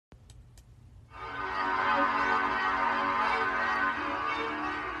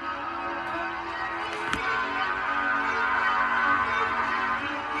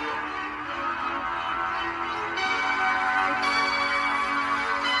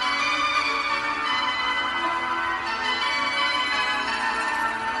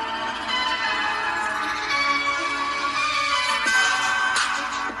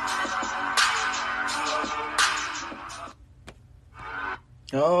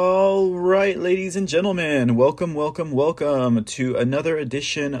All right, ladies and gentlemen, welcome to another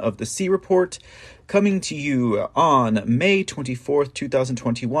edition of the C Report, coming to you on May 24th,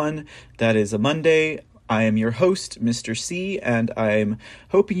 2021. That is a Monday. I am your host, Mr. C, and I'm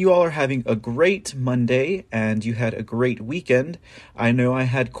hoping you all are having a great Monday and you had a great weekend. I know I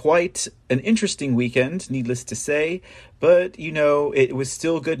had quite an interesting weekend, needless to say, but, it was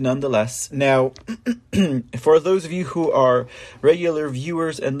still good nonetheless. Now, for those of you who are regular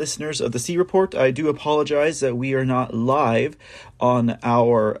viewers and listeners of the C Report, I do apologize that we are not live on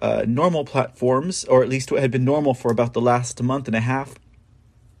our normal platforms, or at least what had been normal for about the last month and a half.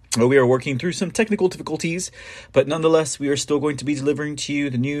 We are working through some technical difficulties, but nonetheless, we are still going to be delivering to you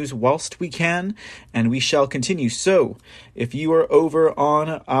the news whilst we can, and we shall continue. So, if you are over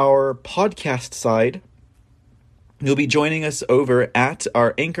on our podcast side, you'll be joining us over at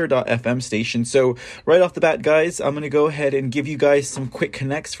our anchor.fm station. So right off the bat, guys, I'm going to go ahead and give you guys some quick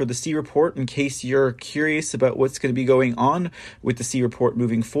connects for the C Report in case you're curious about what's going to be going on with the C Report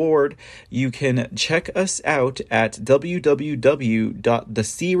moving forward. You can check us out at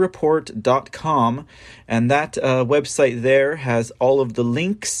www.thecreport.com, and that website there has all of the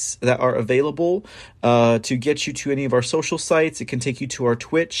links that are available to get you to any of our social sites. It can take you to our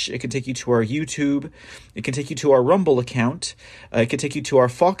Twitch. It can take you to our YouTube. It can take you to our Rumble account. It can take you to our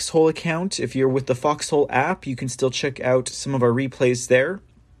Foxhole account. If you're with the Foxhole app, you can still check out some of our replays there.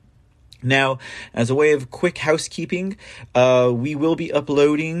 Now, as a way of quick housekeeping, we will be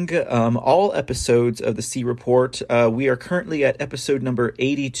uploading all episodes of the C Report. We are currently at episode number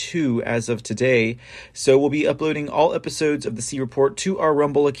 82 as of today, so we'll be uploading all episodes of the C Report to our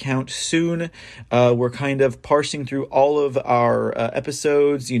Rumble account soon. We're kind of parsing through all of our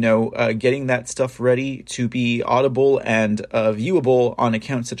episodes, getting that stuff ready to be audible and viewable on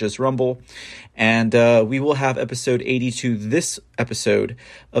accounts such as Rumble. And we will have episode 82, this episode,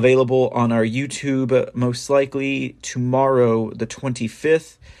 available on our YouTube most likely tomorrow, the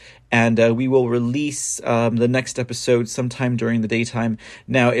 25th. And we will release the next episode sometime during the daytime.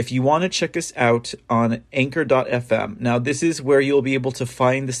 Now, if you want to check us out on anchor.fm, now this is where you'll be able to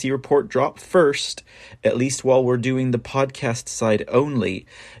find the C Report drop first, at least while we're doing the podcast side only.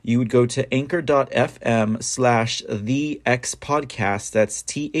 You would go to anchor.fm/thexpodcast. That's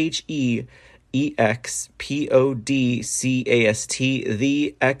THEXPODCAST,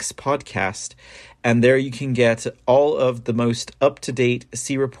 the X Podcast. And there you can get all of the most up-to-date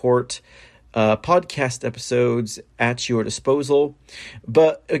C Report podcast episodes at your disposal.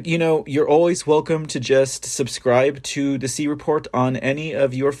 But, you're always welcome to just subscribe to the C Report on any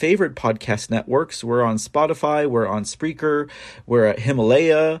of your favorite podcast networks. We're on Spotify, we're on Spreaker, we're at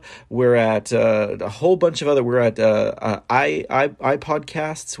Himalaya, we're at a whole bunch of other, we're at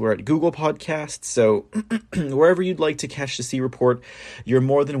iPodcasts, we're at Google Podcasts. So wherever you'd like to catch the C Report, you're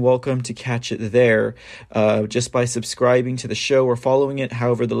more than welcome to catch it there just by subscribing to the show or following it,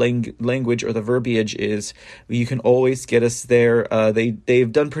 however the language or the verbiage is. You can always get us there.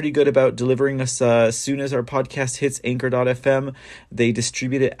 They've done pretty good about delivering us as soon as our podcast hits anchor.fm. They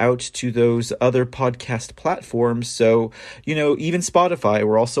distribute it out to those other podcast platforms. So, even Spotify,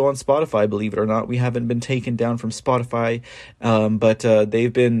 we're also on Spotify, believe it or not. We haven't been taken down from Spotify, but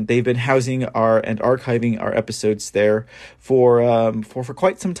they've been housing and archiving our episodes there for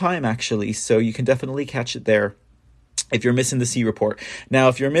quite some time, actually. So you can definitely catch it there if you're missing the C Report. Now,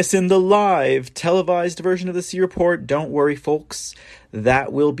 if you're missing the live televised version of the C Report, don't worry, folks.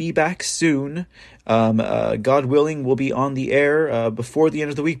 That will be back soon. God willing, we'll be on the air before the end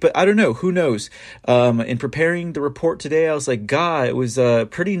of the week. But I don't know. Who knows? In preparing the report today, I was like, God, it was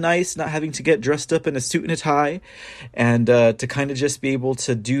pretty nice not having to get dressed up in a suit and a tie and to kind of just be able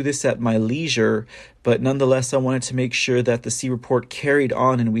to do this at my leisure. But nonetheless, I wanted to make sure that the C Report carried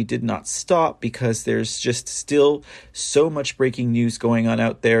on and we did not stop, because there's just still so much breaking news going on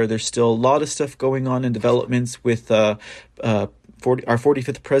out there. There's still a lot of stuff going on in developments with our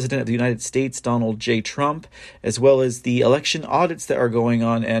 45th President of the United States, Donald J. Trump, as well as the election audits that are going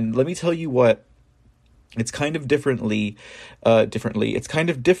on. And let me tell you what, it's kind of differently. It's kind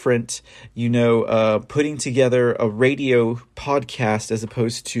of different, putting together a radio podcast as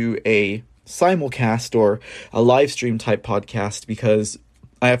opposed to a simulcast or a live stream type podcast, because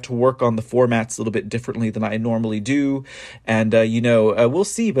I have to work on the formats a little bit differently than I normally do, and we'll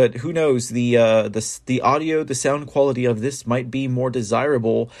see. But who knows? The audio, the sound quality of this might be more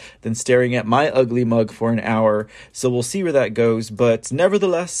desirable than staring at my ugly mug for an hour. So we'll see where that goes. But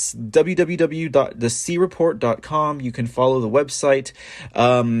nevertheless, www.thecreport.com. You can follow the website.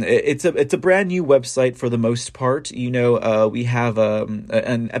 It's a brand new website for the most part. We have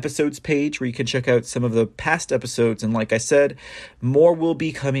an episodes page where you can check out some of the past episodes, and like I said, more will be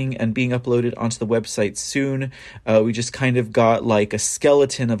be coming and being uploaded onto the website soon. We just kind of got like a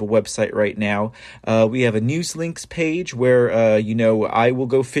skeleton of a website right now. We have a news links page where, I will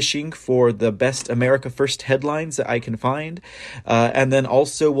go fishing for the best America First headlines that I can find. And then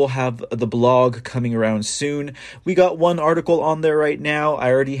also we'll have the blog coming around soon. We got one article on there right now.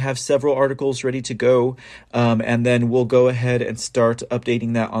 I already have several articles ready to go. And then we'll go ahead and start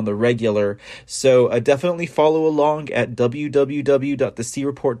updating that on the regular. So definitely follow along at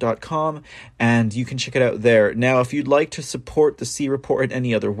www.thecreport.com, and you can check it out there. Now, if you'd like to support the C Report in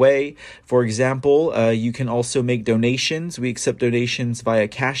any other way, for example, you can also make donations. We accept donations via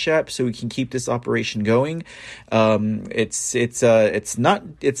Cash App, so we can keep this operation going. It's not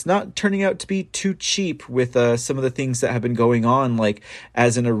turning out to be too cheap with some of the things that have been going on. Like,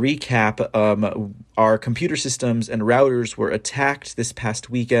 as in a recap, our computer systems and routers were attacked this past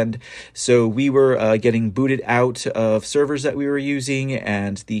weekend, so we were getting booted out of servers that we were using,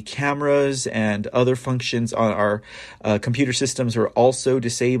 and the cameras and other functions on our computer systems were also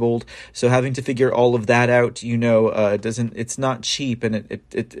disabled. So having to figure all of that out, it's not cheap, and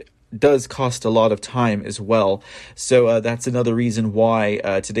it does cost a lot of time as well. So that's another reason why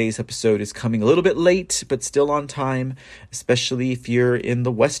today's episode is coming a little bit late, but still on time, especially if you're in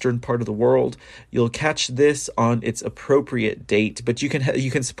the western part of the world. You'll catch this on its appropriate date, but you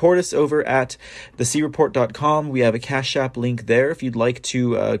can support us over at thecreport.com. We have a Cash App link there if you'd like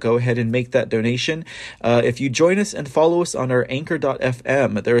to go ahead and make that donation. If you join us and follow us on our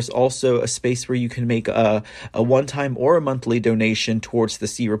anchor.fm, there is also a space where you can make a one-time or a monthly donation towards the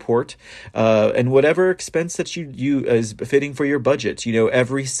C Report. And whatever expense that you is fitting for your budget.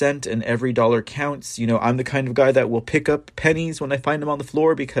 Every cent and every dollar counts. I'm the kind of guy that will pick up pennies when I find them on the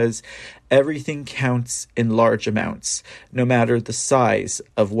floor, because everything counts in large amounts, no matter the size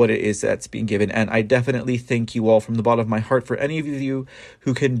of what it is that's being given. And I definitely thank you all from the bottom of my heart for any of you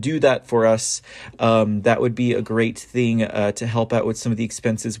who can do that for us. That would be a great thing to help out with some of the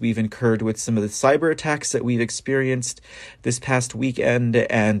expenses we've incurred with some of the cyber attacks that we've experienced this past weekend,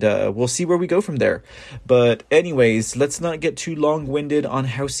 and we'll see where we go from there. But anyways, let's not get too long-winded on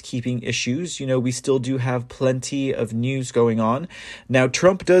housekeeping issues. We still do have plenty of news going on. Now,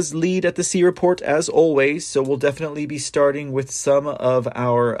 Trump does lead at the C Report as always, so we'll definitely be starting with some of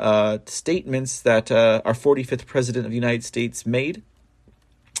our statements that our 45th President of the United States made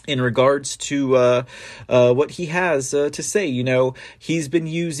in regards to what he has to say. He's been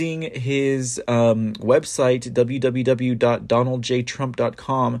using his website,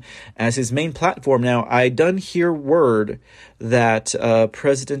 www.donaldjtrump.com, as his main platform. Now, I done hear word that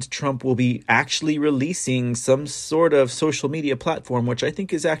President Trump will be actually releasing some sort of social media platform, which I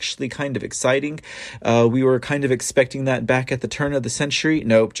think is actually kind of exciting. We were kind of expecting that back at the turn of the century.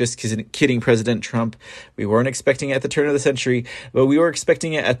 Nope, just kidding, President Trump. We weren't expecting it at the turn of the century, but we were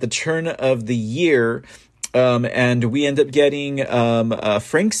expecting it at the turn of the year. And we end up getting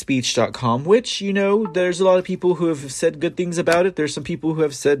frankspeech.com, which, there's a lot of people who have said good things about it. There's some people who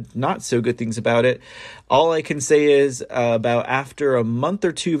have said not so good things about it. All I can say is about after a month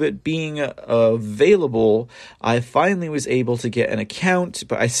or two of it being available, I finally was able to get an account,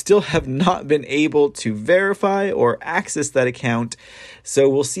 but I still have not been able to verify or access that account. So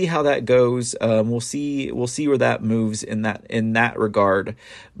we'll see how that goes. We'll see where that moves in that regard.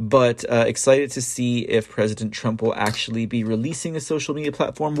 But excited to see if President Trump will actually be releasing a social media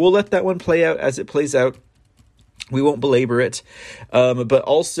platform. We'll let that one play out as it plays out. We won't belabor it. But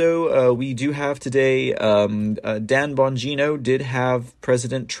also, we do have today, Dan Bongino did have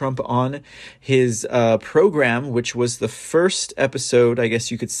President Trump on his program, which was the first episode, I guess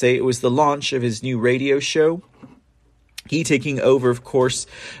you could say. It was the launch of his new radio show. He taking over, of course,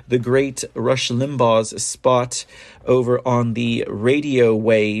 the great Rush Limbaugh's spot over on the radio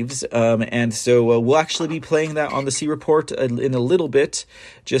waves. And so we'll actually be playing that on the C Report in a little bit,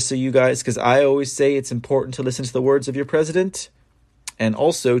 just so you guys, because I always say it's important to listen to the words of your president and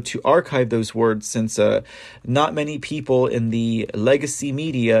also to archive those words, since not many people in the legacy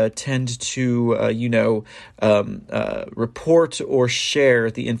media tend to, report or share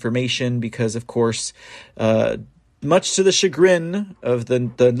the information because, of course, much to the chagrin of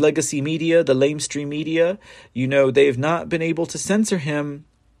the legacy media, the lamestream media, they've not been able to censor him,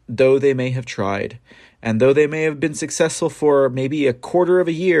 though they may have tried. And though they may have been successful for maybe a quarter of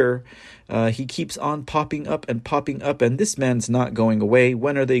a year, he keeps on popping up, and this man's not going away.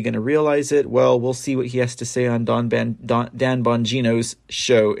 When are they going to realize it? Well, we'll see what he has to say on Dan Bongino's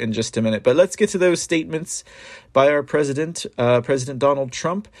show in just a minute. But let's get to those statements by our president, President Donald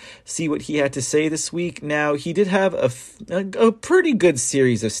Trump, see what he had to say this week. Now, he did have a pretty good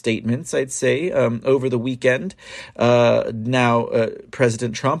series of statements, I'd say, over the weekend.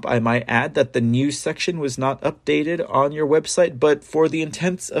 President Trump, I might add that the news section was not updated on your website, but for the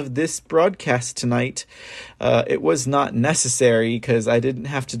intents of this broadcast tonight, it was not necessary because I didn't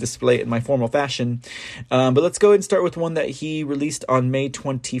have to display it in my formal fashion. But let's go ahead and start with one that he released on May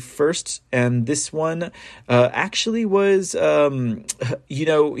 21st. And this one actually was,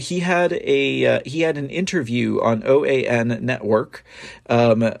 he had an interview on OAN Network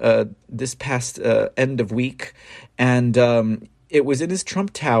this past end of week, and it was in his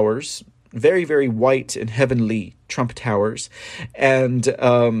Trump Towers. Very, very white and heavenly Trump Towers, and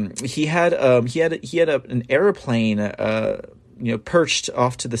he had an airplane perched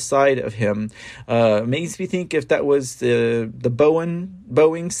off to the side of him. Makes me think if that was the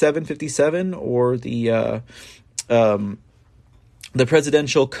Boeing 757 or the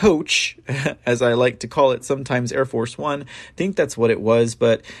presidential coach, as I like to call it sometimes, Air Force One. I think that's what it was.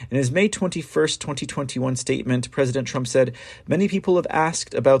 But in his May 21st, 2021 statement, President Trump said, "Many people have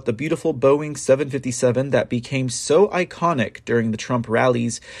asked about the beautiful Boeing 757 that became so iconic during the Trump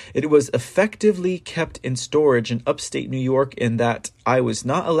rallies. It was effectively kept in storage in upstate New York in that I was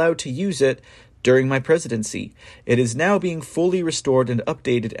not allowed to use it during my presidency. It is now being fully restored and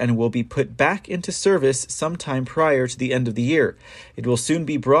updated and will be put back into service sometime prior to the end of the year. It will soon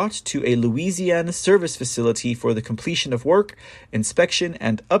be brought to a Louisiana service facility for the completion of work, inspection,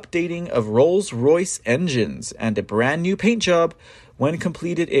 and updating of Rolls-Royce engines, and a brand new paint job. When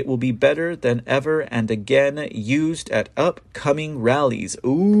completed, it will be better than ever and again used at upcoming rallies."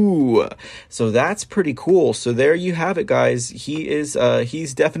 Ooh, so that's pretty cool. So there you have it, guys. He's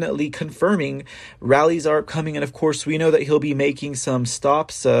definitely confirming rallies are upcoming. And of course, we know that he'll be making some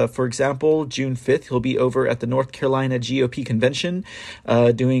stops. For example, June 5th, he'll be over at the North Carolina GOP convention,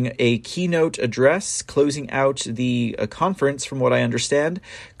 doing a keynote address, closing out the conference, from what I understand,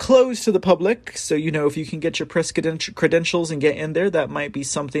 closed to the public. So, if you can get your press credentials and get in there, that might be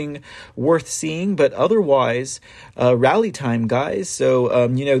something worth seeing. But otherwise, rally time, guys. So,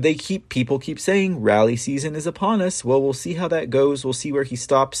 people keep saying rally season is upon us. Well, we'll see how that goes. We'll see where he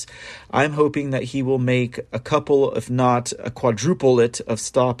stops. I'm hoping that he will make a couple, if not a quadruplet of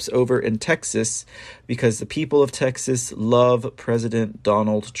stops over in Texas, because the people of Texas love President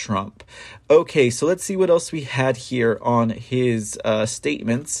Donald Trump. Okay, so let's see what else we had here on his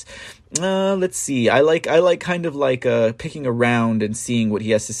statements. Let's see. I like picking around and seeing what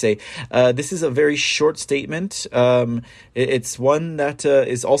he has to say. This is a very short statement. It's one that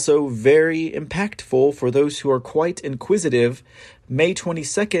is also very impactful for those who are quite inquisitive. May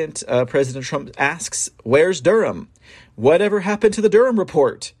 22nd, President Trump asks, "Where's Durham? Whatever happened to the Durham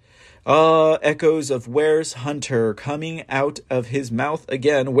report?" Echoes of "Where's Hunter" coming out of his mouth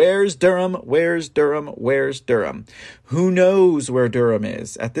again. Where's Durham? Where's Durham? Where's Durham? Who knows where Durham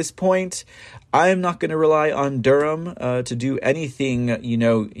is? At this point, I'm not going to rely on Durham to do anything,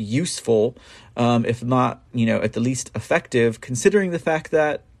 useful, if not, at the least effective, considering the fact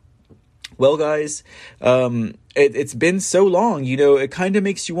that, well, guys, it's been so long, it kind of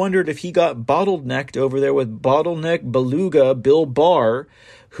makes you wonder if he got bottlenecked over there with bottleneck beluga Bill Barr,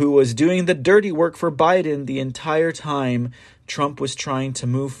 who was doing the dirty work for Biden the entire time Trump was trying to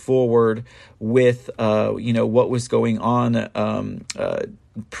move forward with, what was going on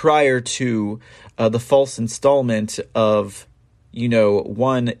prior to the false installment of,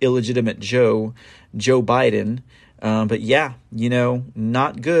 one illegitimate Joe Biden. But yeah,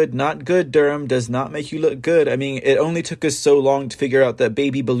 not good, Durham. Does not make you look good. I mean, it only took us so long to figure out that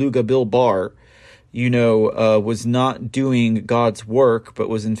baby beluga Bill Barr, was not doing God's work, but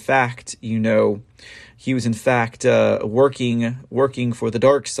was in fact, he was in fact working for the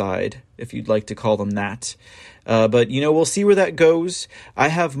dark side, if you'd like to call them that. But, we'll see where that goes. I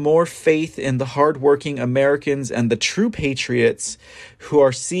have more faith in the hardworking Americans and the true patriots who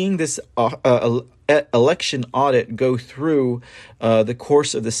are seeing this election audit go through the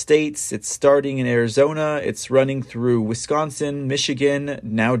course of the states. It's starting in Arizona. It's running through Wisconsin, Michigan,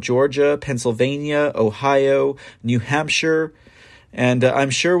 now Georgia, Pennsylvania, Ohio, New Hampshire. And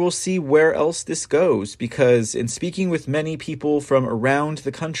I'm sure we'll see where else this goes, because in speaking with many people from around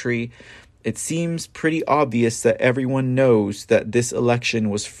the country, it seems pretty obvious that everyone knows that this election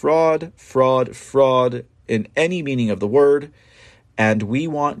was fraud in any meaning of the word. and we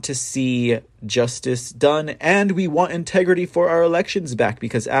want to see justice done, and we want integrity for our elections back,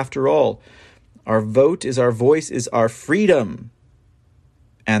 because after all, our vote is our voice, is our freedom.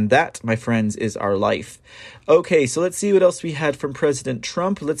 And that, my friends, is our life. Okay, so let's see what else we had from President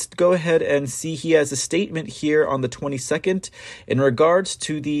Trump. Let's go ahead and see. He has a statement here on the 22nd in regards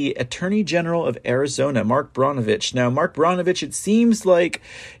to the Attorney General of Arizona, Mark Brnovich. Now, Mark Brnovich, it seems like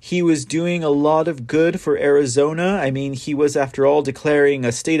he was doing a lot of good for Arizona. I mean, he was, after all, declaring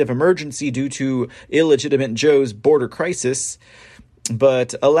a state of emergency due to illegitimate Joe's border crisis.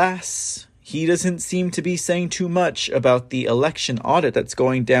 But alas, he doesn't seem to be saying too much about the election audit that's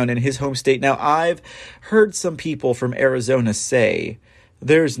going down in his home state. Now, I've heard some people from Arizona say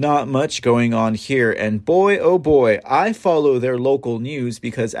there's not much going on here. And boy, oh boy, I follow their local news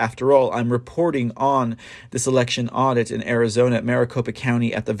because, after all, I'm reporting on this election audit in Arizona at Maricopa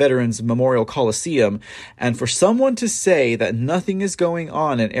County at the Veterans Memorial Coliseum. And for someone to say that nothing is going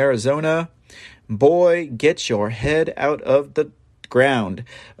on in Arizona, boy, get your head out of the ground.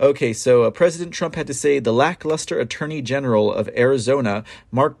 Okay, so President Trump had to say the lackluster Attorney General of Arizona,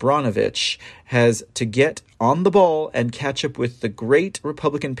 Mark Brnovich, has to get on the ball and catch up with the great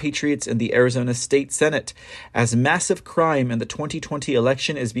Republican patriots in the Arizona State Senate, as massive crime in the 2020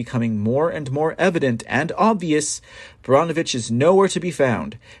 election is becoming more and more evident and obvious. Brnovich is nowhere to be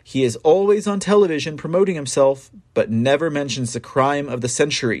found. He is always on television promoting himself, but never mentions the crime of the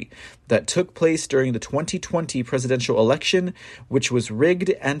century that took place during the 2020 presidential election, which was rigged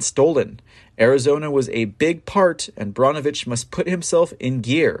and stolen. Arizona was a big part, and Brnovich must put himself in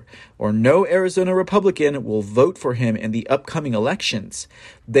gear, or no Arizona Republican will vote for him in the upcoming elections.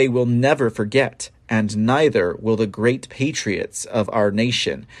 They will never forget, and neither will the great patriots of our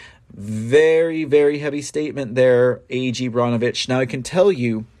nation. Very, very heavy statement there, A.G. Brnovich. Now, I can tell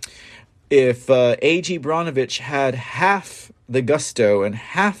you, if A.G. Brnovich had half the gusto and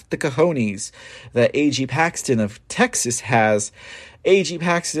half the cojones that A.G. Paxton of Texas has, A.G.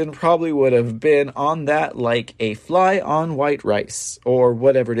 Paxton probably would have been on that like a fly on white rice, or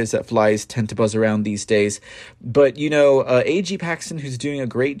whatever it is that flies tend to buzz around these days. But, A.G. Paxton, who's doing a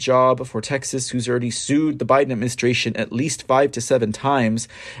great job for Texas, who's already sued the Biden administration at least 5 to 7 times,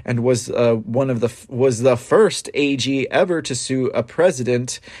 and was the first AG ever to sue a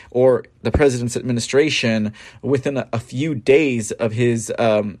president or the president's administration within a few days of his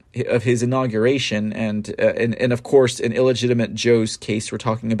inauguration, and of course, in illegitimate Joe's case, we're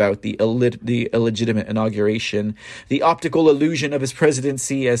talking about the illegitimate inauguration, the optical illusion of his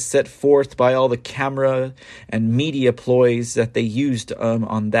presidency as set forth by all the camera and media ploys that they used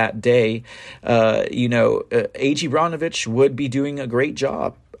on that day. A.G. Brnovich would be doing a great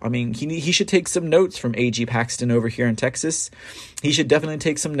job. I mean, he should take some notes from A.G. Paxton over here in Texas. He should definitely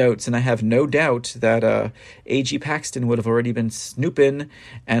take some notes, and I have no doubt that A.G. Paxton would have already been snooping,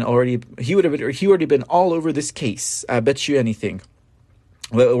 and he would have already been all over this case. I bet you anything.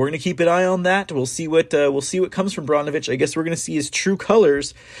 Well, we're going to keep an eye on that. We'll see what comes from Brnovich. I guess we're going to see his true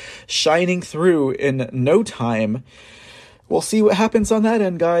colors shining through in no time. We'll see what happens on that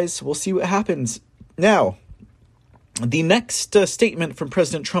end, guys. We'll see what happens. Now, the next statement from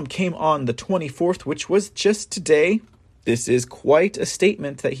President Trump came on the 24th, which was just today. This is quite a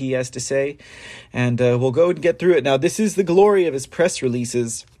statement that he has to say, and we'll go and get through it. Now, this is the glory of his press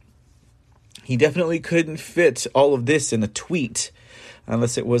releases. He definitely couldn't fit all of this in a tweet,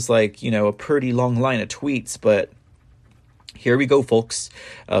 unless it was a pretty long line of tweets, but here we go, folks.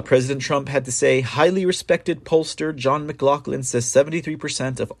 President Trump had to say, highly respected pollster John McLaughlin says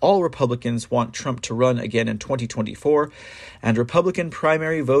 73% of all Republicans want Trump to run again in 2024, and Republican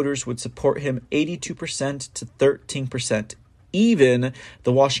primary voters would support him 82% to 13%. Even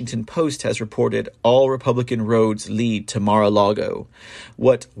the Washington Post has reported all Republican roads lead to Mar-a-Lago.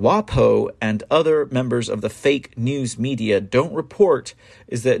 What WAPO and other members of the fake news media don't report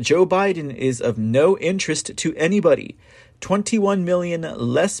is that Joe Biden is of no interest to anybody. 21 million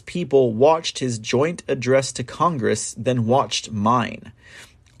less people watched his joint address to Congress than watched mine.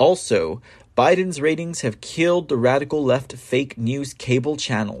 Also, Biden's ratings have killed the radical left fake news cable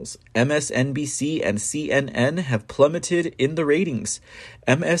channels. MSNBC and CNN have plummeted in the ratings.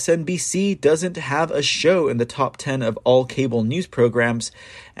 MSNBC doesn't have a show in the top 10 of all cable news programs,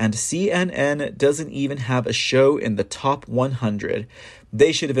 and CNN doesn't even have a show in the top 100.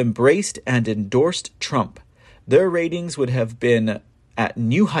 They should have embraced and endorsed Trump. Their ratings would have been at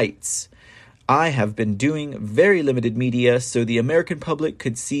new heights. I have been doing very limited media so the American public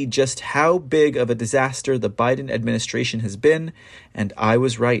could see just how big of a disaster the Biden administration has been, and I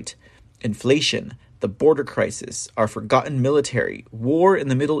was right. Inflation, the border crisis, our forgotten military, war in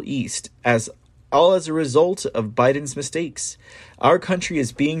the Middle East, as all as a result of Biden's mistakes. Our country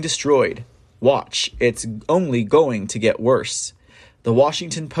is being destroyed. Watch, it's only going to get worse. The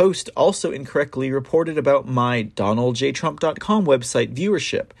Washington Post also incorrectly reported about my DonaldJTrump.com website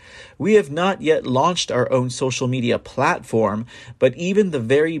viewership. We have not yet launched our own social media platform, but even the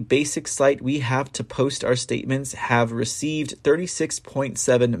very basic site we have to post our statements have received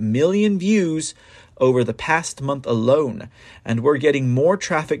 36.7 million views over the past month alone, and we're getting more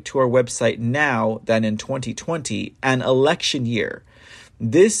traffic to our website now than in 2020, an election year.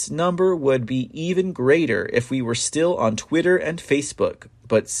 This number would be even greater if we were still on Twitter and Facebook,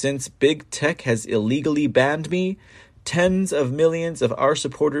 but since Big Tech has illegally banned me, tens of millions of our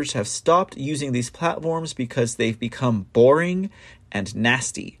supporters have stopped using these platforms because they've become boring and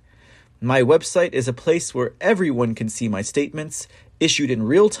nasty. My website is a place where everyone can see my statements, issued in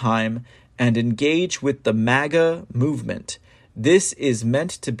real time, and engage with the MAGA movement. This is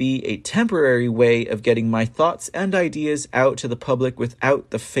meant to be a temporary way of getting my thoughts and ideas out to the public without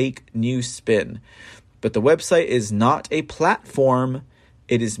the fake news spin. But the website is not a platform.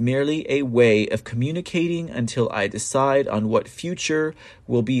 It is merely a way of communicating until I decide on what future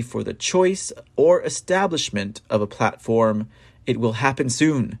will be for the choice or establishment of a platform. It will happen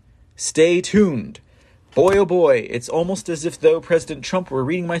soon. Stay tuned. Boy, oh boy, it's almost as if though President Trump were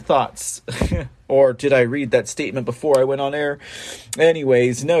reading my thoughts. Or did I read that statement before I went on air?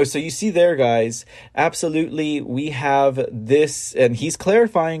 Anyways, no, so you see there, guys, absolutely, we have this, and he's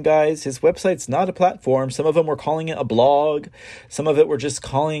clarifying, guys, his website's not a platform. Some of them were calling it a blog. Some of it were just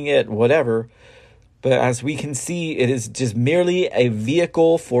calling it whatever. But as we can see, it is just merely a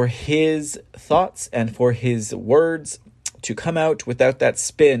vehicle for his thoughts and for his words to come out without that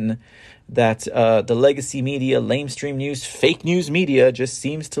spin that the legacy media, lamestream news, fake news media just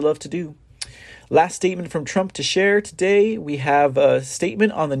seems to love to do. Last statement from Trump to share today. We have a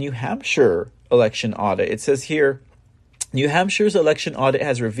statement on the New Hampshire election audit. It says here, New Hampshire's election audit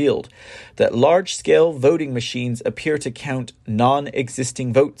has revealed that large-scale voting machines appear to count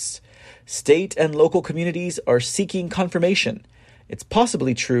non-existing votes. State and local communities are seeking confirmation. It's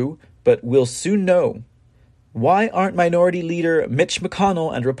possibly true, but we'll soon know. Why aren't Minority Leader Mitch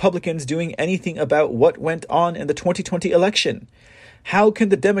McConnell and Republicans doing anything about what went on in the 2020 election? How can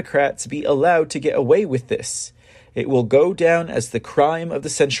the Democrats be allowed to get away with this? It will go down as the crime of the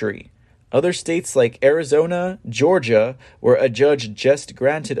century. Other states like Arizona, Georgia, where a judge just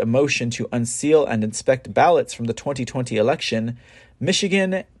granted a motion to unseal and inspect ballots from the 2020 election,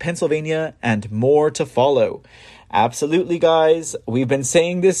 Michigan, Pennsylvania, and more to follow. Absolutely, guys. We've been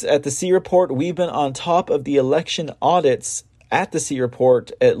saying this at the C Report. We've been on top of the election audits at the C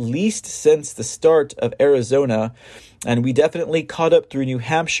Report at least since the start of Arizona. And we definitely caught up through New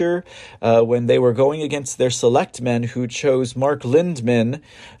Hampshire when they were going against their selectmen who chose Mark Lindman,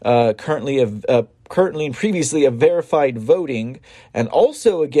 currently and previously of verified voting, and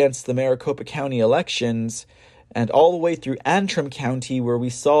also against the Maricopa County elections, and all the way through Antrim County, where we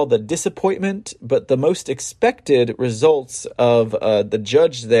saw the disappointment, but the most expected results of the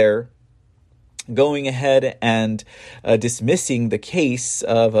judge there going ahead and dismissing the case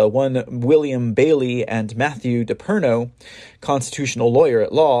of one William Bailey and Matthew DePerno, constitutional lawyer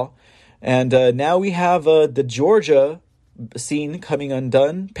at law. And now we have the Georgia scene coming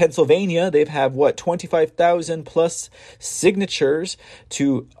undone. Pennsylvania, they've had, 25,000 plus signatures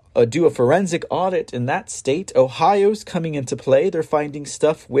to do a forensic audit in that state. Ohio's coming into play. They're finding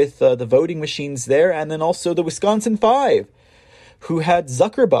stuff with the voting machines there. And then also the Wisconsin 5, who had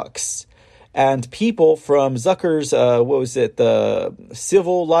Zuckerbucks and people from Zucker's, the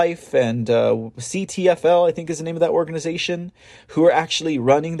Civil Life and CTFL, I think is the name of that organization, who are actually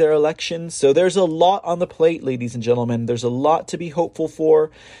running their elections. So there's a lot on the plate, ladies and gentlemen. There's a lot to be hopeful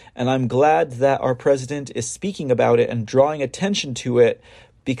for. And I'm glad that our president is speaking about it and drawing attention to it,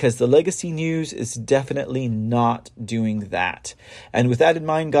 because the legacy news is definitely not doing that. And with that in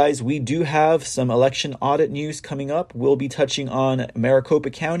mind, guys, we do have some election audit news coming up. We'll be touching on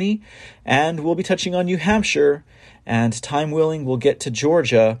Maricopa County, and we'll be touching on New Hampshire, and time willing, we'll get to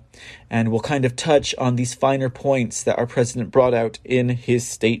Georgia, and we'll kind of touch on these finer points that our president brought out in his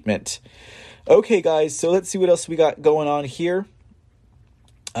statement. Okay, guys, so let's see what else we got going on here.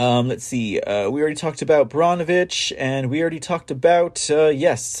 Let's see. We already talked about Bronovich, and we already talked about, so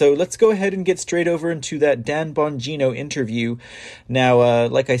let's go ahead and get straight over into that Dan Bongino interview. Now,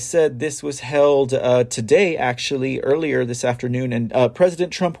 like I said, this was held today, actually, earlier this afternoon, and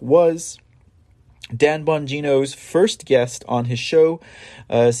President Trump was Dan Bongino's first guest on his show.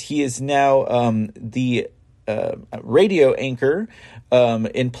 He is now the radio anchor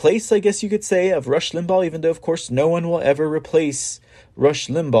in place, I guess you could say, of Rush Limbaugh, even though, of course, no one will ever replace Rush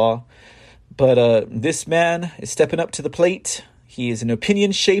Limbaugh. But this man is stepping up to the plate. He is an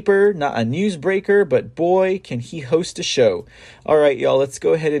opinion shaper, not a newsbreaker, but boy, can he host a show. All right, y'all, let's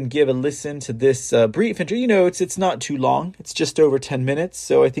go ahead and give a listen to this brief intro. You know, it's not too long. It's just over 10 minutes,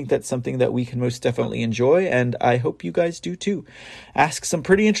 so I think that's something that we can most definitely enjoy, and I hope you guys do too. Ask some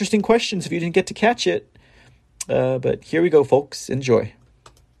pretty interesting questions if you didn't get to catch it. But here we go, folks. Enjoy.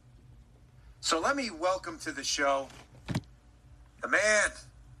 So let me welcome to the show the man,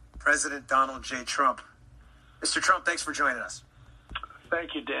 President Donald J. Trump. Mr. Trump, thanks for joining us.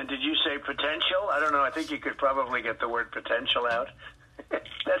 Thank you, Dan. Did you say potential? I don't know. I think you could probably get the word potential out.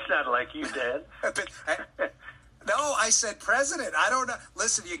 That's not like you, Dan. No, I said president. I don't know.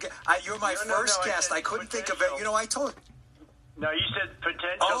 Listen, you're my first guest. I couldn't think of it. You know, I told you. No, you said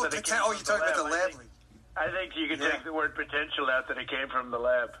potential. Oh, you're talking about the lab. I think you could take the word potential out that it came from the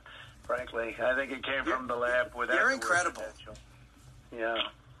lab, frankly. I think it came from the lab without You're the incredible. Word potential. Yeah.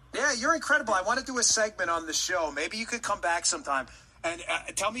 Yeah, you're incredible. I want to do a segment on the show. Maybe you could come back sometime. And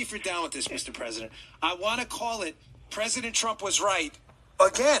tell me if you're down with this, Mr. President. I want to call it President Trump was right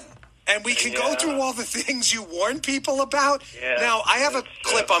again. And we can go through all the things you warned people about. Yeah, now, I have a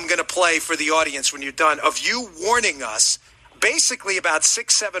clip I'm going to play for the audience when you're done of you warning us basically about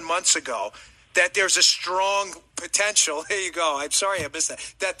 6-7 months ago that there's a strong potential. Here you go. I'm sorry I missed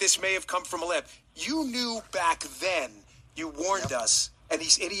that this may have come from a lab. You knew back then. You warned us. And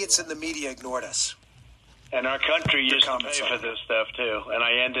these idiots in the media ignored us. And our country used to pay for this stuff, too. And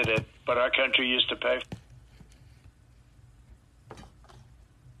I ended it. But our country used to pay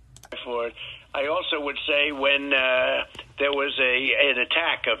for it. I also would say when there was an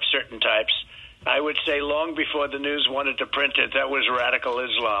attack of certain types, I would say long before the news wanted to print it, that was radical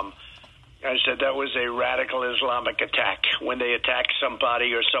Islam. I said that was a radical Islamic attack. When they attacked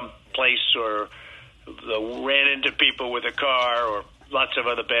somebody or some place or ran into people with a car or lots of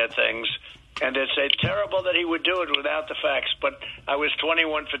other bad things. And they'd say, terrible that he would do it without the facts. But I was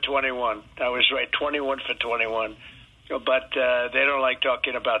 21 for 21. I was right, 21 for 21. But they don't like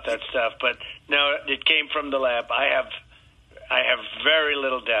talking about that stuff. But no, it came from the lab. I have very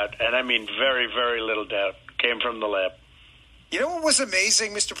little doubt, and I mean very, very little doubt, came from the lab. You know what was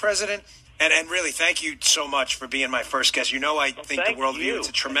amazing, Mr. President? And really, thank you so much for being my first guest. You know, I think the world of you. It's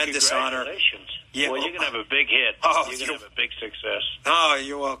a tremendous honor. Yeah, well, you're going to have a big hit. Oh, you're going to have a big success. Oh,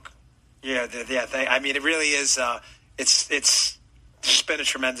 you're welcome. Yeah. I mean, it really is. It's just been a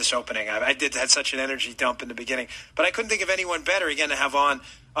tremendous opening. I had such an energy dump in the beginning, but I couldn't think of anyone better again to have on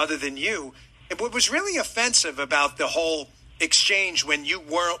other than you. And what was really offensive about the whole exchange when you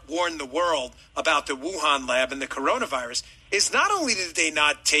warned the world about the Wuhan lab and the coronavirus is not only did they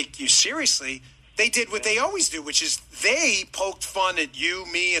not take you seriously, they did what they always do, which is they poked fun at you,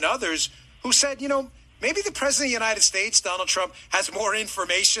 me, and others who said, you know, maybe the President of the United States, Donald Trump, has more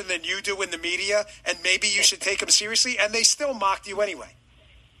information than you do in the media, and maybe you should take him seriously, and they still mocked you anyway.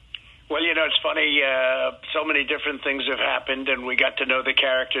 Well, you know, it's funny. So many different things have happened, and we got to know the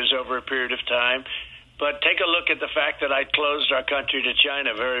characters over a period of time. But take a look at the fact that I closed our country to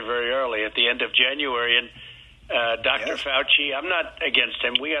China very, very early at the end of January, and Dr. Fauci, I'm not against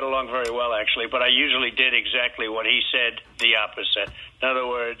him. We got along very well, actually, but I usually did exactly what he said, the opposite. In other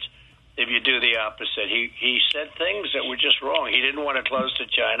words, if you do the opposite, he said things that were just wrong. He didn't want to close to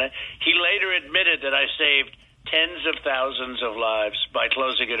China. He later admitted that I saved tens of thousands of lives by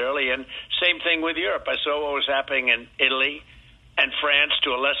closing it early, and same thing with Europe. I saw what was happening in Italy and France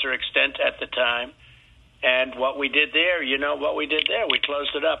to a lesser extent at the time. And what we did there, we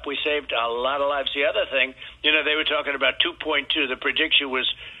closed it up. We saved a lot of lives. The other thing, they were talking about 2.2. The prediction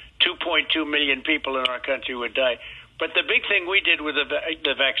was 2.2 million people in our country would die. But the big thing we did with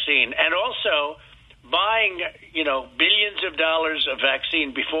the vaccine, and also buying, billions of dollars of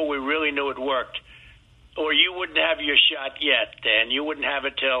vaccine before we really knew it worked, or you wouldn't have your shot yet, Dan. You wouldn't have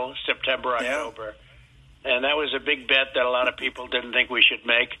it till September, October. Yeah. And that was a big bet that a lot of people didn't think we should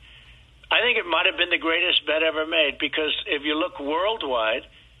make. I think it might have been the greatest bet ever made, because if you look worldwide,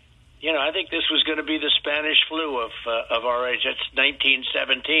 I think this was going to be the Spanish flu of our age. That's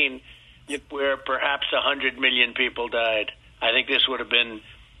 1917, where perhaps 100 million people died. I think this would have been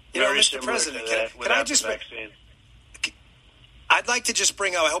very Mr. similar President, to that without the vaccine. I'd like to just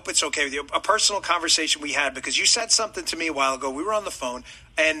bring up, I hope it's okay with you, a personal conversation we had, because you said something to me a while ago. We were on the phone,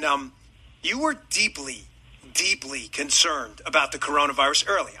 and you were deeply concerned about the coronavirus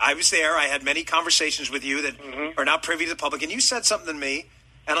early. I was there. I had many conversations with you that are not privy to the public, and you said something to me,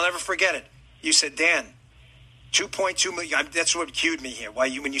 and I'll never forget it. You said, Dan, 2.2 million, that's what cued me here,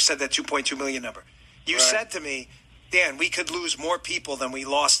 when you said that 2.2 million number. You said to me, Dan, we could lose more people than we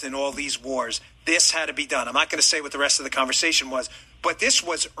lost in all these wars. This had to be done. I'm not going to say what the rest of the conversation was, but this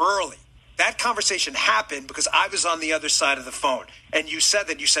was early. that conversation happened because I was on the other side of the phone. And you said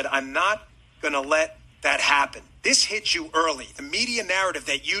that. You said, I'm not going to let that happen. This hit you early. The media narrative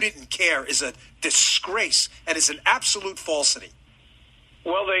that you didn't care is a disgrace and is an absolute falsity.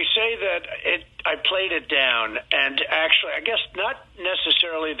 Well, they say that I played it down, and actually, I guess not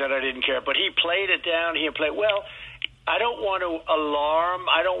necessarily that I didn't care, but he played it down. Well, I don't want to alarm.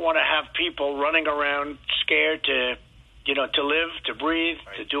 I don't want to have people running around scared to live, to breathe,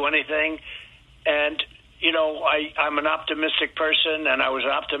 to do anything. And I'm an optimistic person, and I was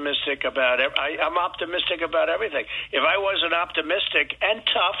optimistic about I'm optimistic about everything. If I wasn't optimistic and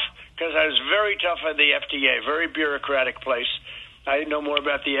tough, because I was very tough at the FDA, very bureaucratic place. I know more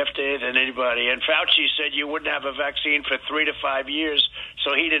about the FDA than anybody. And Fauci said you wouldn't have a vaccine for 3 to 5 years,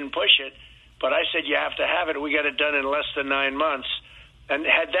 so he didn't push it. But I said you have to have it. We got it done in less than 9 months. And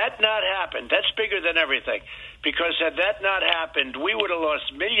had that not happened, that's bigger than everything. Because had that not happened, we would have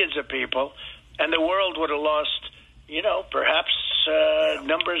lost millions of people, and the world would have lost, perhaps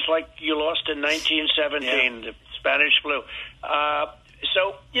numbers like you lost in 1917, the Spanish flu.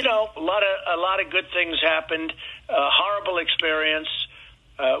 So a lot of good things happened. Horrible experience.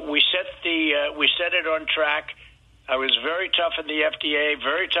 We set it on track. I was very tough in the FDA,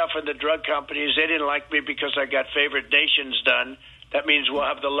 very tough in the drug companies. They didn't like me because I got favored nations done. That means we'll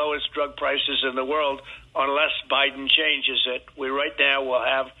have the lowest drug prices in the world unless Biden changes it. We right now will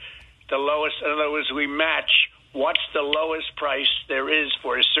have the lowest. In other words, we match what's the lowest price there is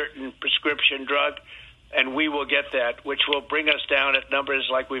for a certain prescription drug, and we will get that, which will bring us down at numbers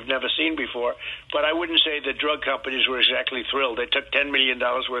like we've never seen before. But I wouldn't say the drug companies were exactly thrilled. They took $10 million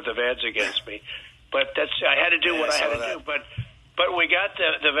worth of ads against me. But I had to do what I had to do. But we got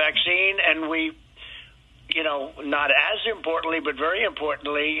the vaccine, and we, not as importantly, but very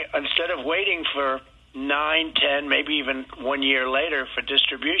importantly, instead of waiting for 9, 10, maybe even 1 year later for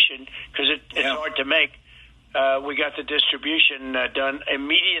distribution, because it's hard to make, we got the distribution done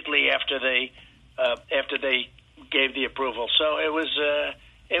immediately after they gave the approval. So it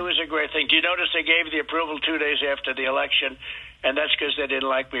was a great thing. Do you notice they gave the approval 2 days after the election? And that's because they didn't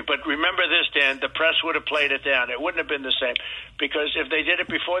like me. But remember this, Dan, the press would have played it down. It wouldn't have been the same. Because if they did it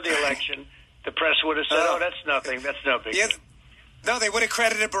before the election, the press would have said, that's nothing. That's no big deal. No, they would have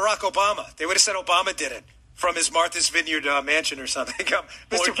credited Barack Obama. They would have said Obama did it from his Martha's Vineyard mansion or something.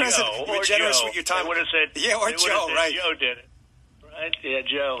 Mr. President, you're generous with your time. They would have said, or Joe, right. Joe did it. Right? Yeah,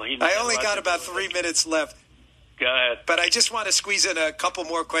 Joe. I only got about 3 minutes left. Go ahead. But I just want to squeeze in a couple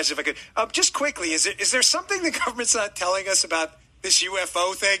more questions if I could. Just quickly, is there something the government's not telling us about this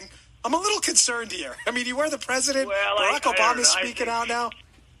UFO thing? I'm a little concerned here. I mean, you were the president. Well, Barack Obama's speaking out now.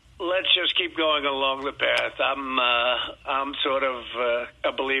 Let's just keep going along the path. I'm sort of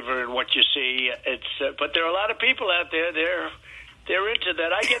a believer in what you see. But there are a lot of people out there. They're into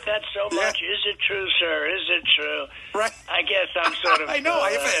that. I get that so much. Is it true, sir? Is it true? Right. I guess I'm sort of. I know.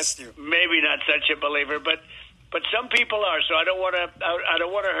 I have asked you. Maybe not such a believer, but some people are. So I don't want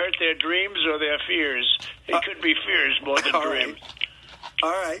to hurt their dreams or their fears. It could be fears more than dreams. All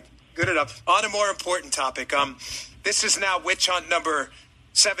right. Good enough. On a more important topic. This is now witch hunt number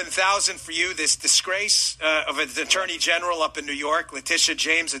 7,000 for you. This disgrace of an attorney general up in New York, Letitia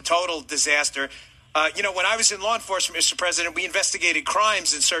James, a total disaster. When I was in law enforcement, Mr. President, we investigated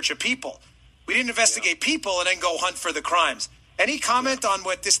crimes in search of people. We didn't investigate people and then go hunt for the crimes. Any comment on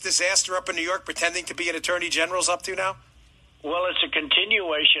what this disaster up in New York pretending to be an attorney general's up to now? Well, it's a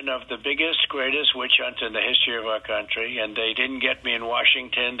continuation of the biggest, greatest witch hunt in the history of our country, and they didn't get me in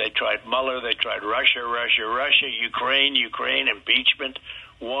Washington. They tried Mueller. They tried Russia, Ukraine, impeachment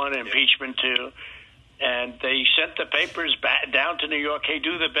 1, impeachment 2. And they sent the papers back down to New York. Hey,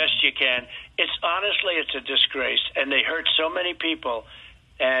 do the best you can. It's a disgrace, and they hurt so many people,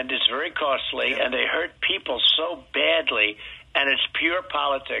 and it's very costly, and they hurt people so badly, and it's pure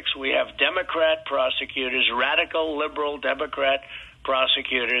politics. We have Democrat prosecutors, radical liberal Democrat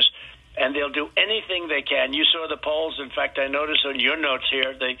prosecutors, and they'll do anything they can. You saw the polls. In fact, I noticed on your notes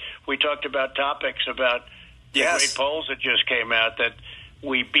here, we talked about topics about the great polls that just came out, that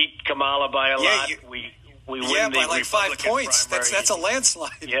we beat Kamala by a lot. We win by like Republican 5 points. primary. That's a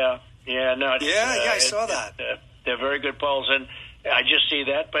landslide. No. I saw that. They're very good polls, and I just see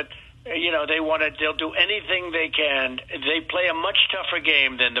that. But they'll do anything they can. They play a much tougher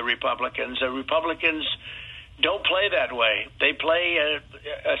game than the Republicans. The Republicans don't play that way. They play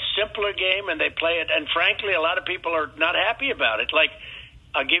a simpler game, and they play it. And frankly, a lot of people are not happy about it. Like,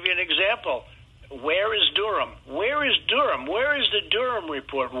 I'll give you an example. Where is Durham? Where is the Durham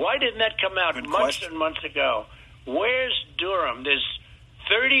report? Why didn't that come out months and months ago? Where's Durham? There's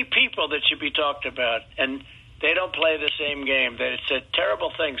 30 people that should be talked about, and they don't play the same game. It's a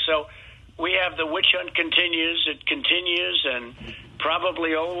terrible thing. So we have the witch hunt continues. It continues and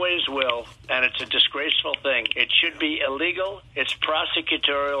probably always will, and it's a disgraceful thing. It should be illegal. It's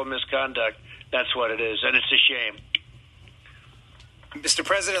prosecutorial misconduct. That's what it is, and it's a shame. Mr.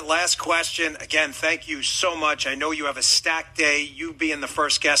 President, last question. Again, thank you so much. I know you have a stacked day. You being the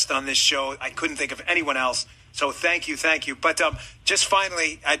first guest on this show, I couldn't think of anyone else. So thank you. But just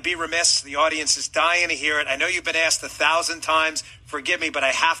finally, I'd be remiss. The audience is dying to hear it. I know you've been asked 1,000 times. Forgive me, but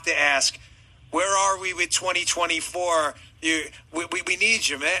I have to ask, where are we with 2024? We need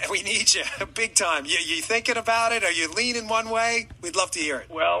you, man. We need you big time. You thinking about it? Are you leaning one way? We'd love to hear it.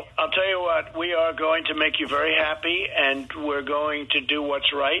 Well, I'll tell you what. We are going to make you very happy, and we're going to do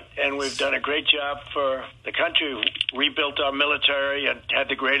what's right. And we've done a great job for the country. We rebuilt our military and had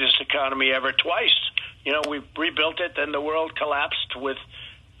the greatest economy ever twice. You know, we rebuilt it, then the world collapsed with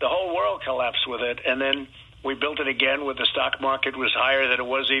the whole world collapsed with it, and then we built it again with the stock market was higher than it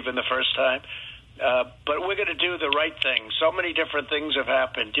was even the first time. But we're going to do the right thing. So many different things have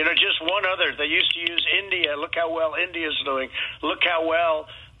happened. You know, just one other. They used to use India. Look how well India's doing. Look how well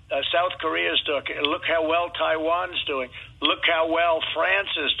South Korea's doing. Look how well Taiwan's doing. Look how well France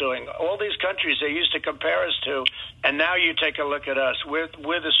is doing. All these countries they used to compare us to, and now you take a look at us. We're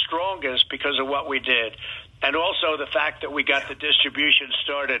the strongest because of what we did. And also the fact that we got the distribution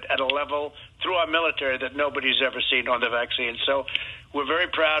started at a level through our military that nobody's ever seen on the vaccine. So we're very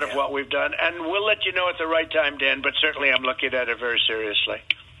proud of what we've done. And we'll let you know at the right time, Dan, but certainly I'm looking at it very seriously.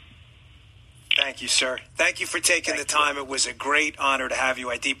 Thank you, sir. Thank you for taking the time. It was a great honor to have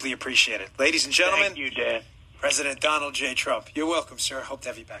you. I deeply appreciate it. Ladies and gentlemen. Thank you, Dan. President Donald J. Trump. You're welcome, sir. Hope to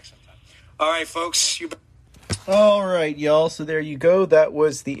have you back sometime. All right, folks. All right, y'all. So there you go. That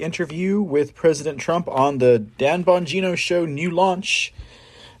was the interview with President Trump on the Dan Bongino Show new launch.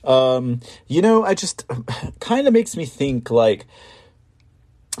 I just kind of makes me think like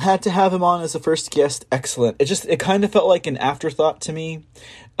had to have him on as a first guest. Excellent. It kind of felt like an afterthought to me.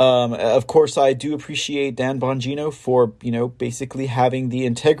 Of course, I do appreciate Dan Bongino for, basically having the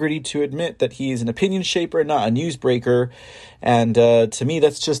integrity to admit that he is an opinion shaper, not a newsbreaker. And to me,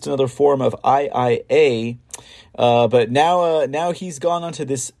 that's just another form of IIA. But now he's gone onto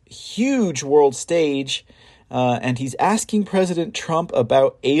this huge world stage, and he's asking President Trump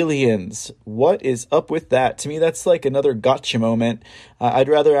about aliens. What is up with that? To me, that's like another gotcha moment. I'd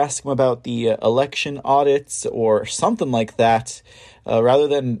rather ask him about the election audits or something like that, rather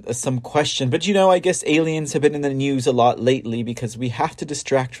than some question. But, I guess aliens have been in the news a lot lately because we have to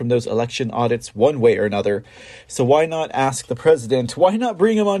distract from those election audits one way or another. So why not ask the president? Why not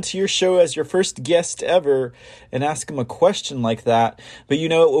bring him onto your show as your first guest ever and ask him a question like that? But,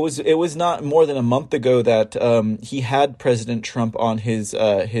 it was not more than a month ago that he had President Trump on his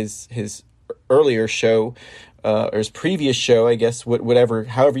earlier show, or his previous show, I guess,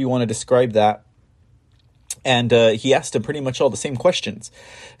 however you want to describe that. And he asked him pretty much all the same questions.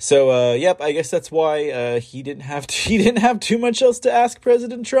 So, I guess that's why he didn't have too much else to ask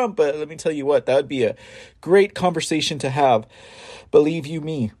President Trump. But let me tell you what, that would be a great conversation to have. Believe you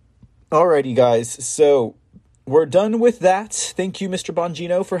me. Alrighty, guys. So we're done with that. Thank you, Mr.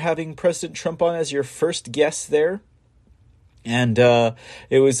 Bongino, for having President Trump on as your first guest there. And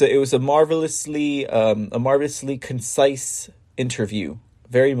it was a marvelously concise interview.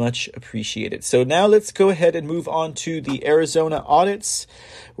 Very much appreciated. So now let's go ahead and move on to the Arizona audits.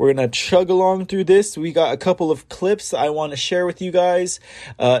 We're going to chug along through this. We got a couple of clips I want to share with you guys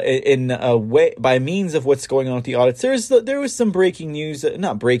in a way by means of what's going on with the audits. There was some breaking news,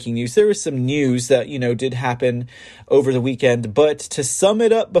 not breaking news. There was some news that, did happen over the weekend. But to sum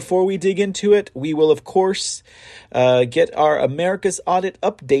it up before we dig into it, we will, of course, get our America's Audit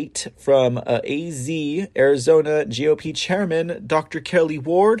update from AZ, Arizona GOP Chairman, Dr. Kelly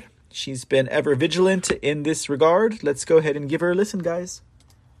Ward. She's been ever vigilant in this regard. Let's go ahead and give her a listen, guys.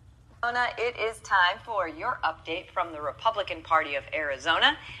 It is time for your update from the Republican Party of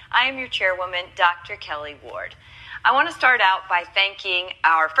Arizona. I am your chairwoman, Dr. Kelly Ward. I want to start out by thanking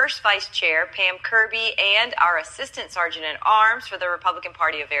our first vice chair, Pam Kirby, and our assistant sergeant at arms for the Republican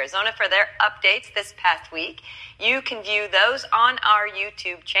Party of Arizona for their updates this past week. You can view those on our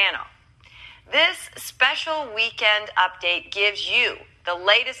YouTube channel. This special weekend update gives you the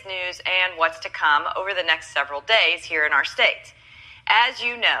latest news and what's to come over the next several days here in our state. As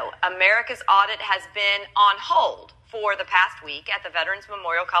you know, America's Audit has been on hold for the past week at the Veterans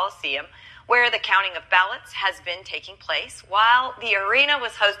Memorial Coliseum, where the counting of ballots has been taking place while the arena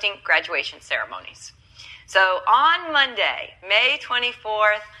was hosting graduation ceremonies. So on Monday, May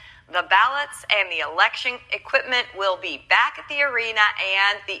 24th, the ballots and the election equipment will be back at the arena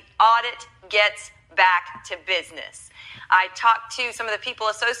and the audit gets back to business. I talked to some of the people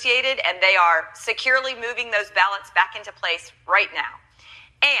associated, and they are securely moving those ballots back into place right now.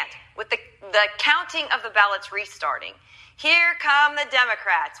 And with the counting of the ballots restarting, here come the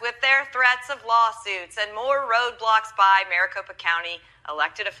Democrats with their threats of lawsuits and more roadblocks by Maricopa County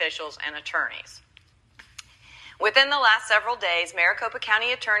elected officials and attorneys. Within the last several days, Maricopa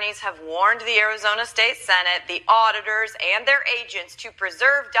County attorneys have warned the Arizona State Senate, the auditors, and their agents to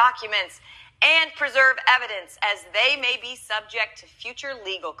preserve documents and preserve evidence as they may be subject to future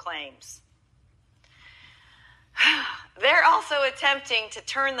legal claims. They're also attempting to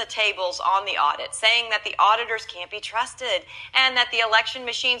turn the tables on the audit, saying that the auditors can't be trusted and that the election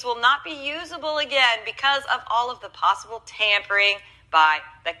machines will not be usable again because of all of the possible tampering by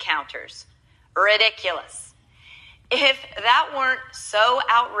the counters. Ridiculous. If that weren't so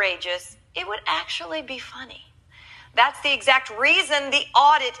outrageous, it would actually be funny. That's the exact reason the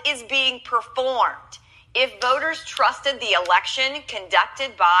audit is being performed. If voters trusted the election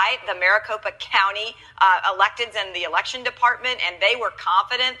conducted by the Maricopa County electeds and the election department, and they were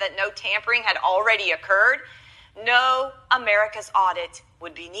confident that no tampering had already occurred, no America's audit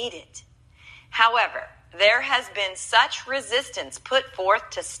would be needed. However, there has been such resistance put forth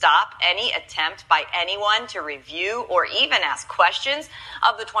to stop any attempt by anyone to review or even ask questions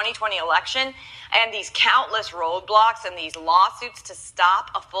of the 2020 election, and these countless roadblocks and these lawsuits to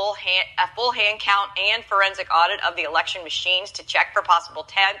stop a full hand count and forensic audit of the election machines to check for possible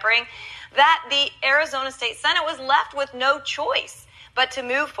tampering, that the Arizona State Senate was left with no choice but to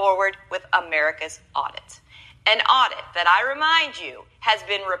move forward with America's audit. An audit that, I remind you, has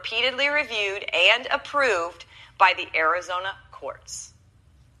been repeatedly reviewed and approved by the Arizona courts.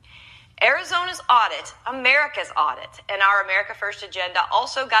 Arizona's audit, America's audit, and our America First agenda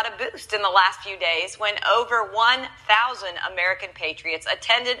also got a boost in the last few days when over 1,000 American patriots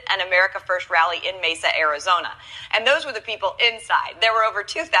attended an America First rally in Mesa, Arizona. And those were the people inside. There were over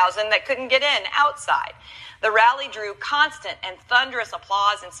 2,000 that couldn't get in outside. The rally drew constant and thunderous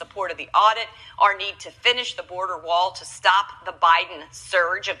applause in support of the audit, our need to finish the border wall to stop the Biden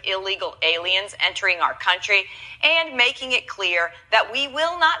surge of illegal aliens entering our country, and making it clear that we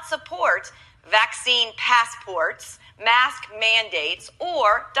will not support vaccine passports, mask mandates,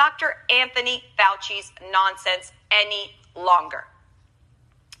 or Dr. Anthony Fauci's nonsense any longer.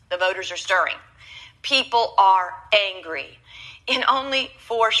 The voters are stirring. People are angry. In only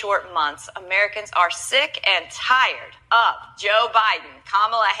 4 short months, Americans are sick and tired of Joe Biden,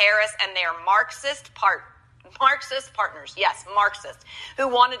 Kamala Harris, and their Marxist partners, yes, Marxists, who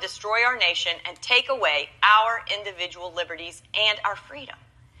want to destroy our nation and take away our individual liberties and our freedom.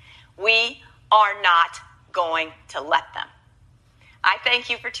 We are not going to let them. I thank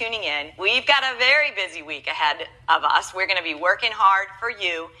you for tuning in. We've got a very busy week ahead of us. We're going to be working hard for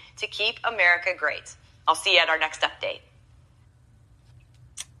you to keep America great. I'll see you at our next update.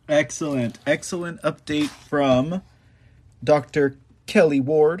 Excellent update from Dr. Kelly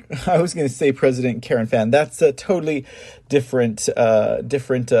Ward. I was going to say President Karen Fann. That's a totally different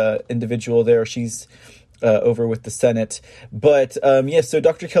individual there. She's over with the Senate. But so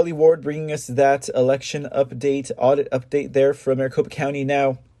Dr. Kelly Ward bringing us that election update, audit update there from Maricopa County.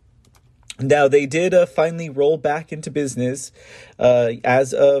 Now they did finally roll back into business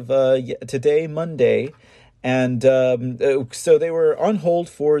as of today, Monday. And so they were on hold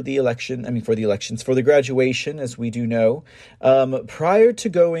for the graduation, as we do know. Prior to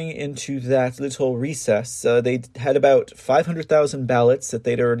going into that little recess, they had about 500,000 ballots that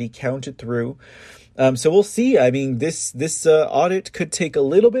they'd already counted through. So we'll see. I mean, this audit could take a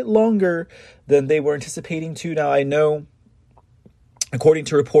little bit longer than they were anticipating to. Now, I know, according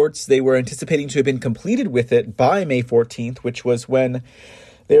to reports, they were anticipating to have been completed with it by May 14th, which was when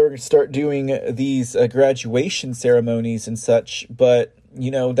they were going to start doing these graduation ceremonies and such. But,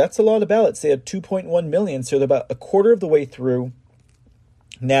 that's a lot of ballots. They had 2.1 million, so they're about a quarter of the way through.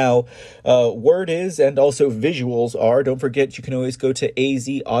 Now, word is, and also visuals are, don't forget, you can always go to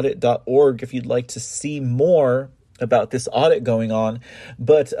azaudit.org if you'd like to see more about this audit going on.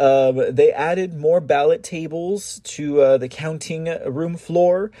 But they added more ballot tables to the counting room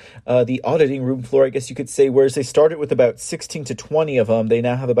floor, the auditing room floor, I guess you could say, whereas they started with about 16 to 20 of them. They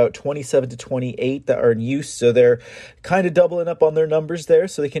now have about 27 to 28 that are in use. So they're kind of doubling up on their numbers there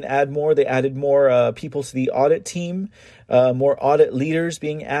so they can add more. They added more people to the audit team, more audit leaders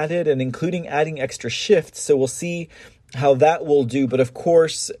being added, and including adding extra shifts. So we'll see how that will do. But of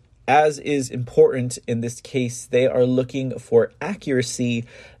course, as is important in this case, they are looking for accuracy,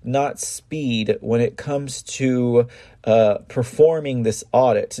 not speed when it comes to performing this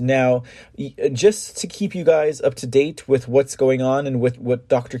audit. Now, just to keep you guys up to date with what's going on and with what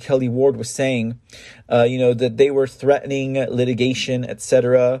Dr. Kelly Ward was saying, that they were threatening litigation,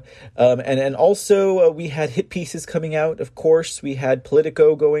 etc. And also we had hit pieces coming out, of course. We had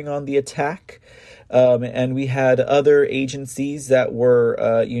Politico going on the attack. And we had other agencies that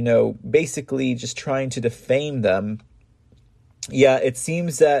were, basically just trying to defame them. Yeah, it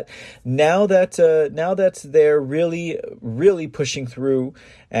seems that now that they're really, really pushing through,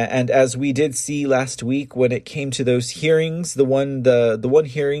 and as we did see last week when it came to those hearings, the one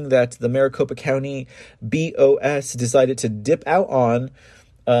hearing that the Maricopa County BOS decided to dip out on,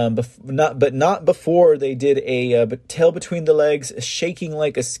 not before they did a tail between the legs, shaking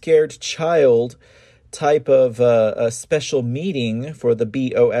like a scared child type of a special meeting for the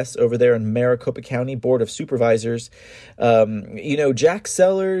BOS over there in Maricopa County Board of Supervisors. Jack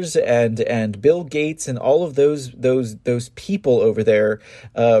Sellers and Bill Gates and all of those people over there,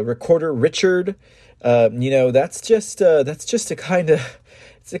 Recorder Richard, that's just a kind of...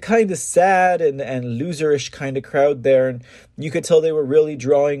 It's a kind of sad and loserish kind of crowd there, and you could tell they were really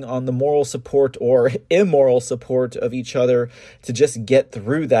drawing on the moral support or immoral support of each other to just get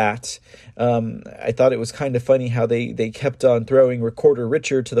through that. I thought it was kind of funny how they kept on throwing Recorder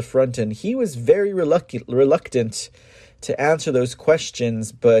Richard to the front, and he was very reluctant to answer those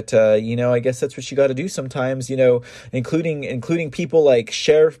questions, but I guess that's what you got to do sometimes. Including people like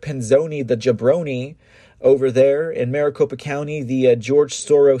Sheriff Penzoni, the jabroni, over there in Maricopa County, the George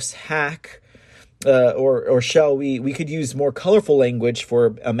Soros hack, or shall we could use more colorful language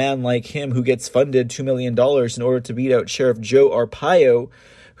for a man like him who gets funded $2 million in order to beat out Sheriff Joe Arpaio,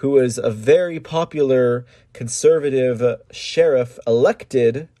 who is a very popular conservative sheriff,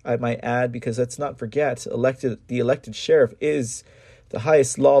 elected, I might add, because let's not forget, the elected sheriff is the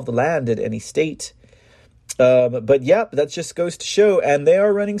highest law of the land in any state. But yeah, that just goes to show, and they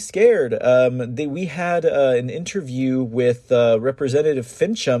are running scared. We had an interview with Representative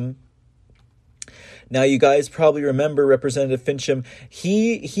Finchem. Now, you guys probably remember Representative Finchem.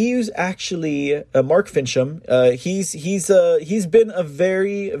 He's actually Mark Finchem. He's been a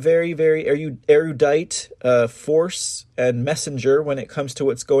very, very, very erudite force and messenger when it comes to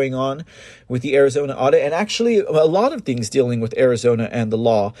what's going on with the Arizona audit, and actually a lot of things dealing with Arizona and the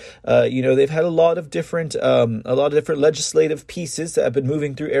law. They've had a lot of different legislative pieces that have been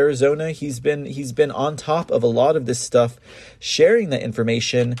moving through Arizona. He's been on top of a lot of this stuff, sharing that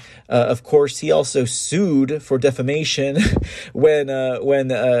information. Of course, he also sued for defamation when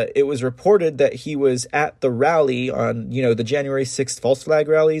it was reported that he was at the rally on the January 6th false flag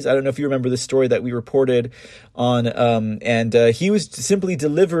rallies. I don't know if you remember the story that we reported on, and he was simply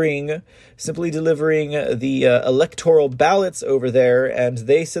delivering the electoral ballots over there, and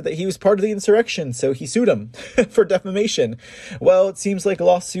they said that he was part of the insurrection, so he sued him for defamation. Well, it seems like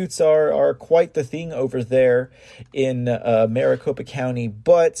lawsuits are quite the thing over there in Maricopa County,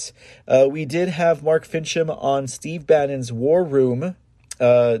 but we did have Mark Finchem on Steve Bannon's War Room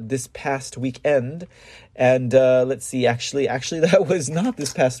this past weekend. And let's see, actually, that was not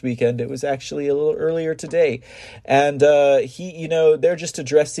this past weekend. It was actually a little earlier today. And they're just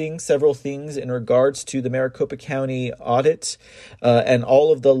addressing several things in regards to the Maricopa County audit and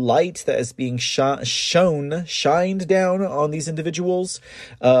all of the light that is being shined down on these individuals,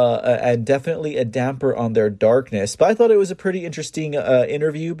 and definitely a damper on their darkness. But I thought it was a pretty interesting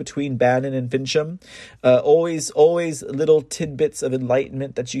interview between Bannon and Finchem. Always little tidbits of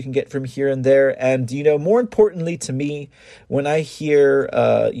enlightenment that you can get from here and there. And, more importantly to me, when I hear,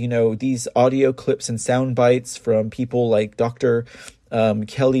 these audio clips and sound bites from people like Dr.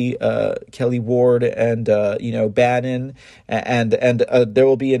 Kelly Ward and, Bannon, and there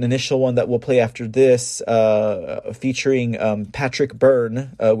will be an initial one that we'll play after this, featuring Patrick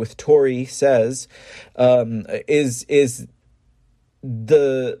Byrne with Toresays, is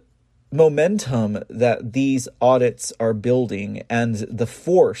the momentum that these audits are building and the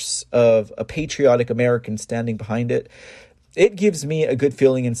force of a patriotic American standing behind it. It gives me a good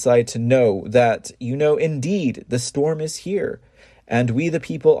feeling inside to know that, indeed, the storm is here. And we, the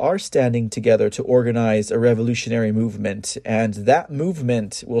people, are standing together to organize a revolutionary movement. And that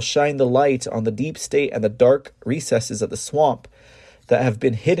movement will shine the light on the deep state and the dark recesses of the swamp that have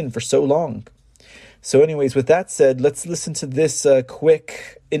been hidden for so long. So anyways, with that said, let's listen to this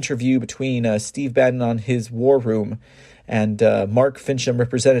quick interview between Steve Bannon on his War Room and Mark Finchem,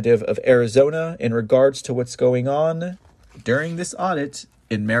 representative of Arizona, in regards to what's going on during this audit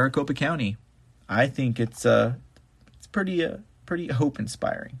in Maricopa County. I think it's pretty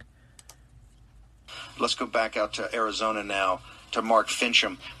hope-inspiring. Let's go back out to Arizona now. to Mark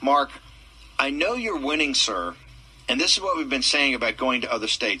Finchem. Mark, I know you're winning, sir, and this is what we've been saying about going to other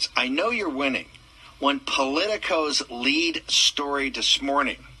states. I know you're winning when Politico's lead story this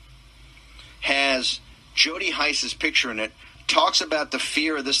morning has Jody Heiss's picture in it, talks about the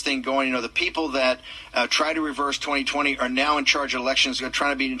fear of this thing going. The people that try to reverse 2020 are now in charge of elections, are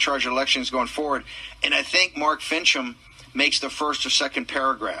trying to be in charge of elections going forward. And I think Mark Finchem makes the first or second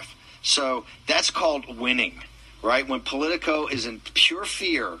paragraph. So that's called winning, right? When Politico is in pure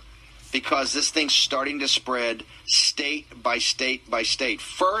fear because this thing's starting to spread state by state by state.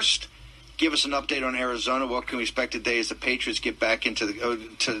 First, give us an update on Arizona. What can we expect today as the Patriots get back into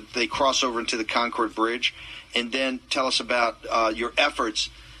they cross over into the Concord Bridge? And then tell us about your efforts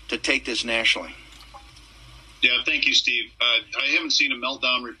to take this nationally. Yeah, thank you, Steve. I haven't seen a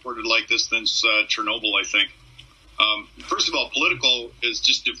meltdown reported like this since Chernobyl, I think. First of all, Politico is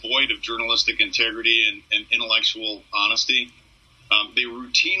just devoid of journalistic integrity and intellectual honesty. They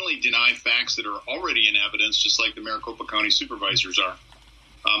routinely deny facts that are already in evidence, just like the Maricopa County supervisors are.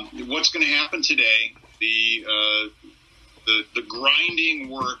 What's going to happen today, the grinding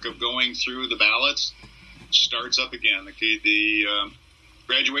work of going through the ballots starts up again. The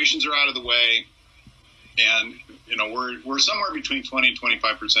graduations are out of the way, and we're somewhere between 20 and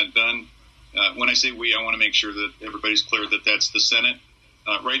 25% done. When I say we, I want to make sure that everybody's clear that that's the Senate.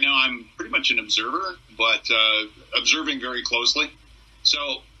 Right now, I'm pretty much an observer, but observing very closely.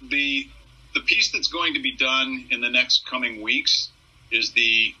 So the piece that's going to be done in the next coming weeks is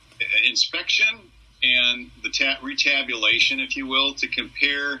the inspection and the retabulation, if you will, to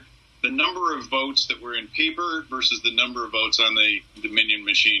compare the number of votes that were in paper versus the number of votes on the Dominion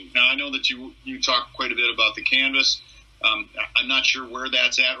machine. Now, I know that you talk quite a bit about the canvass. I'm not sure where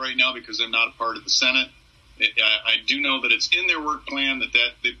that's at right now because I'm not a part of the Senate. I do know that it's in their work plan that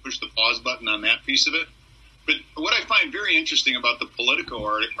they pushed the pause button on that piece of it. But what I find very interesting about the Politico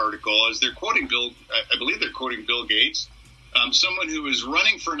article is they're quoting I believe they're quoting Bill Gates, someone who is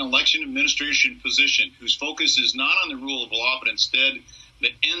running for an election administration position whose focus is not on the rule of law, but instead the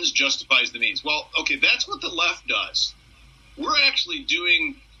ends justifies the means. Well, okay, that's what the left does. We're actually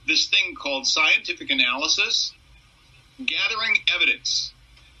doing this thing called scientific analysis, gathering evidence.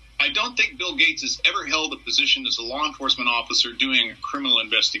 I don't think Bill Gates has ever held a position as a law enforcement officer doing a criminal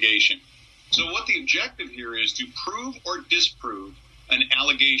investigation. So what the objective here is to prove or disprove an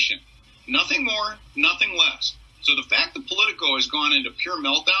allegation. Nothing more, nothing less. So the fact that Politico has gone into pure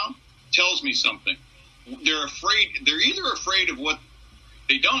meltdown tells me something. They're either afraid of what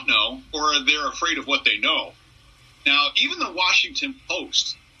they don't know or they're afraid of what they know. Now, even the Washington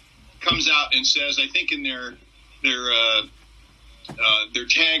Post comes out and says, I think in their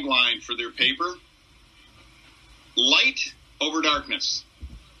tagline for their paper, light over darkness,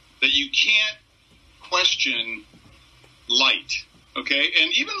 that you can't question light, okay?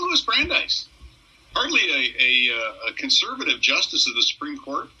 And even Louis Brandeis, hardly a conservative justice of the Supreme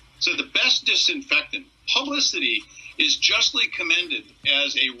Court, said the best disinfectant, publicity, is justly commended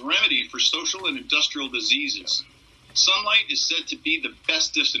as a remedy for social and industrial diseases. Sunlight is said to be the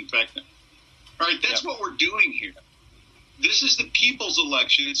best disinfectant. All right, that's what we're doing here. This is the people's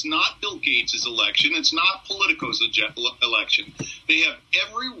election. It's not Bill Gates' election. It's not Politico's election. They have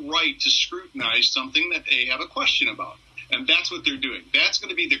every right to scrutinize something that they have a question about. And that's what they're doing. That's going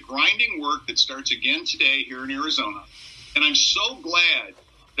to be the grinding work that starts again today here in Arizona. And I'm so glad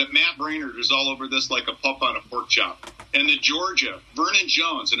that Matt Brainerd is all over this like a pup on a pork chop. And that Georgia, Vernon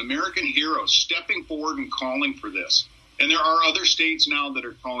Jones, an American hero, stepping forward and calling for this. And there are other states now that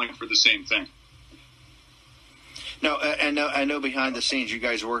are calling for the same thing. No, I know behind the scenes you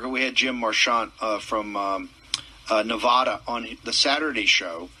guys are working. We had Jim Marchant from Nevada on the Saturday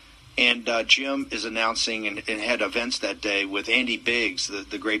show, and Jim is announcing and had events that day with Andy Biggs,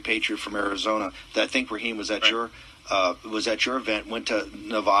 the great patriot from Arizona. That I think Raheem was at your event. Went to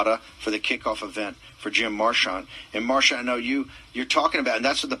Nevada for the kickoff event for Jim Marchant. And Marchant, I know you're talking about, and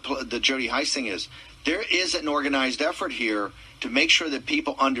that's what the Jody Heiss thing is. There is an organized effort here to make sure that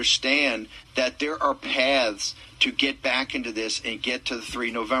people understand that there are paths to get back into this and get to the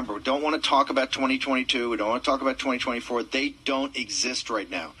 3 November. We don't want to talk about 2022. We don't want to talk about 2024. They don't exist right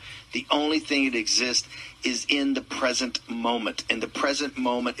now. The only thing that exists is in the present moment. And the present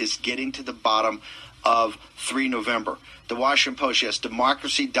moment is getting to the bottom of 3 November. The Washington Post, yes,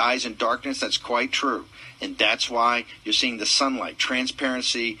 democracy dies in darkness. That's quite true. And that's why you're seeing the sunlight,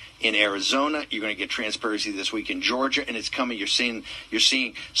 transparency in Arizona. You're going to get transparency this week in Georgia, and it's coming. You're seeing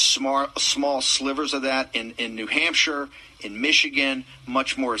small slivers of that in New Hampshire, in Michigan.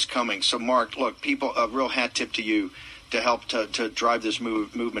 Much more is coming. So, Mark, look, people, a real hat tip to you. to help to drive this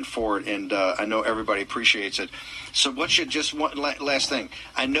movement forward, and I know everybody appreciates it. So what should just one last thing?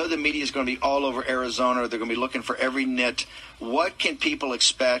 I know the media is going to be all over Arizona. They're going to be looking for every nit. What can people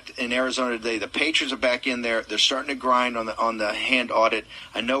expect in Arizona today? The Patriots are back in there. They're starting to grind on the hand audit.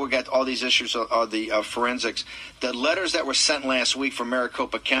 I know we got all these issues of the forensics. The letters that were sent last week from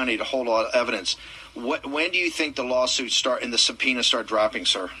Maricopa County to hold all evidence. When do you think the lawsuits start and the subpoenas start dropping,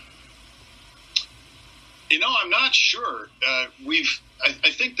 sir? I'm not sure.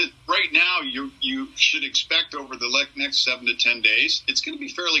 I think that right now you should expect over the next 7 to 10 days, it's going to be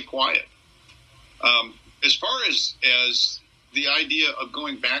fairly quiet. As far as the idea of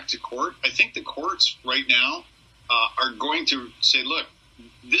going back to court, I think the courts right now are going to say, look,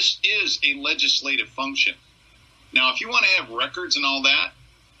 this is a legislative function. Now, if you want to have records and all that,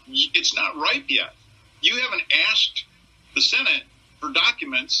 it's not ripe yet. You haven't asked the Senate for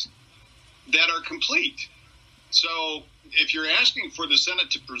documents that are complete. So if you're asking for the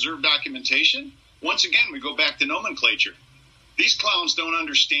Senate to preserve documentation, once again, we go back to nomenclature. These clowns don't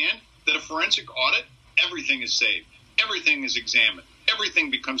understand that a forensic audit, everything is saved. Everything is examined. Everything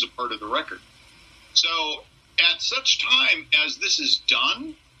becomes a part of the record. So at such time as this is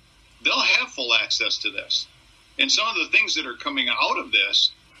done, they'll have full access to this. And some of the things that are coming out of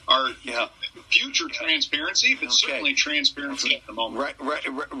this are future transparency, but certainly transparency at the moment.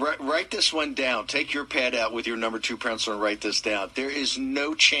 Write this one down. Take your pad out with your number 2 pencil and write this down. There is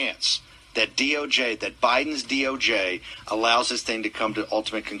no chance that Biden's DOJ allows this thing to come to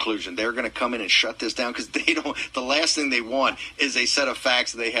ultimate conclusion. They're going to come in and shut this down because the last thing they want is a set of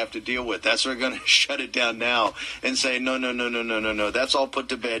facts that they have to deal with. That's why they're going to shut it down now and say, no. That's all put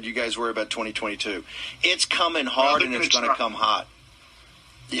to bed. You guys worry about 2022. It's coming hard and it's going to come hot.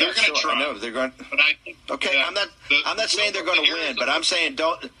 Yeah, they're going to try. I know they're going. Okay, I'm not saying they're going to win, but I'm saying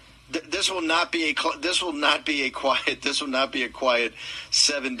don't. This will not be a quiet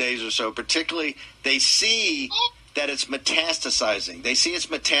 7 days or so. Particularly, they see that it's metastasizing. They see it's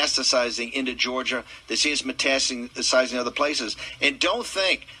metastasizing into Georgia. They see it's metastasizing other places. And don't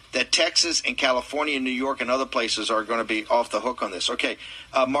think that Texas and California and New York and other places are going to be off the hook on this. Okay,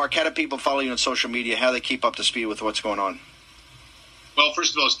 Mark, how do people follow you on social media? How do they keep up to speed with what's going on? Well,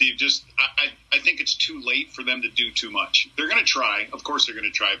 first of all, Steve, I think it's too late for them to do too much. They're going to try. Of course they're going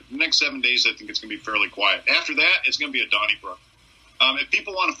to try. But the next 7 days, I think it's going to be fairly quiet. After that, it's going to be a Donnybrook. If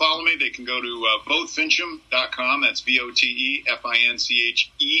people want to follow me, they can go to votefinchem.com. That's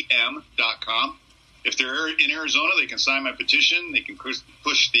VOTEFINCHEM.com. If they're in Arizona, they can sign my petition. They can push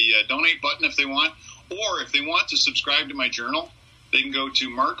the donate button if they want. Or if they want to subscribe to my journal, they can go to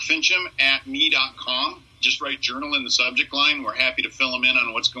markfinchem@me.com. Just write journal in the subject line. We're happy to fill them in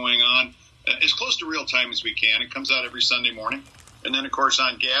on what's going on as close to real time as we can. It comes out every Sunday morning. And then, of course,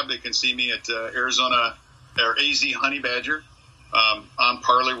 on Gab, they can see me at Arizona or AZ Honey Badger on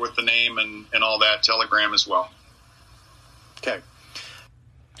Parler with the name and all that, Telegram as well. Okay.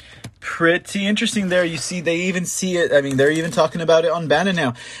 Pretty interesting there. You see, they even see it. I mean, they're even talking about it on Bannon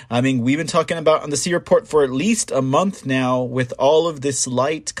now. I mean, we've been talking about on the C Report for at least a month now with all of this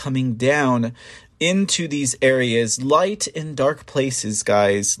light coming down into these areas, light in dark places,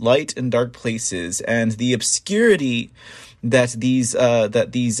 guys, light in dark places, and the obscurity that these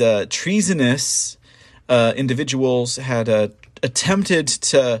treasonous individuals had attempted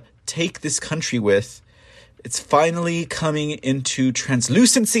to take this country with, it's finally coming into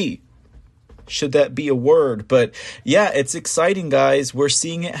translucency. Should that be a word? But yeah, it's exciting, guys. We're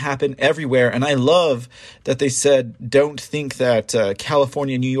seeing it happen everywhere. And I love that they said, don't think that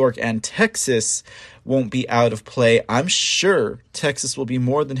California, New York, and Texas won't be out of play. I'm sure Texas will be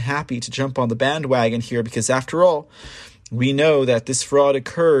more than happy to jump on the bandwagon here because after all, we know that this fraud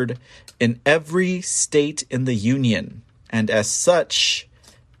occurred in every state in the union. And as such,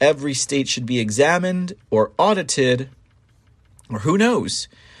 every state should be examined or audited, or who knows?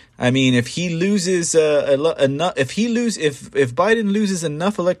 I mean, if he loses if Biden loses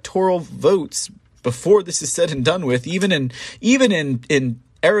enough electoral votes before this is said and done with, even in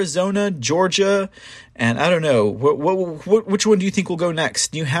Arizona, Georgia, and I don't know, which one do you think will go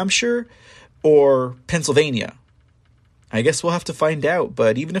next, New Hampshire or Pennsylvania? I guess we'll have to find out.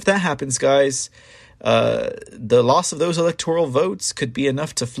 But even if that happens, guys, the loss of those electoral votes could be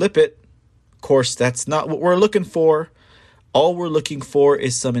enough to flip it. Of course, that's not what we're looking for. All we're looking for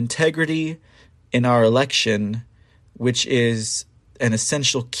is some integrity in our election, which is an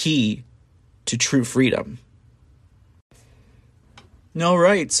essential key to true freedom. All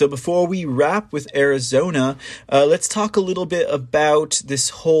right, so before we wrap with Arizona, let's talk a little bit about this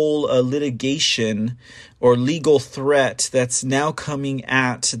whole litigation or legal threat that's now coming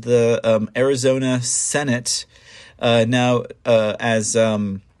at the Arizona Senate. Now, as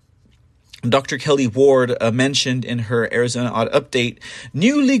Dr. Kelly Ward mentioned in her Arizona Audit Update,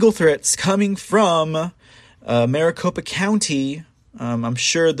 new legal threats coming from Maricopa County. I'm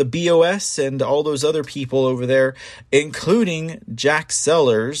sure the BOS and all those other people over there, including Jack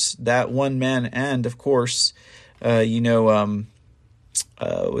Sellers, that one man, and of course, was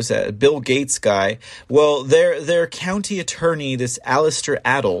that Bill Gates guy? Well, their county attorney, this Alistair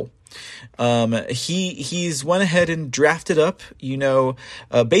Adel, he's went ahead and drafted up,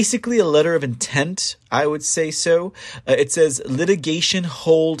 basically a letter of intent, I would say so. It says litigation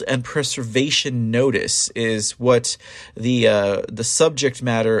hold and preservation notice is what the subject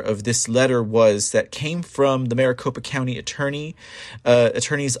matter of this letter was, that came from the Maricopa County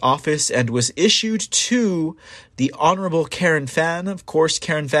attorney's office and was issued to the Honorable Karen Fann. Of course,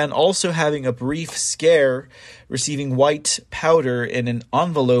 Karen Fann also having a brief scare, receiving white powder in an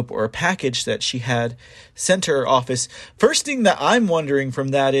envelope or a package that she had sent to her office. First thing that I'm wondering from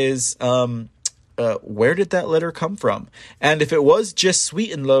that is, where did that letter come from? And if it was just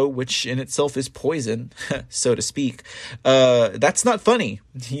sweet and low, which in itself is poison, so to speak, that's not funny.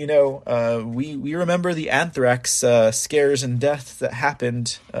 We remember the anthrax scares and deaths that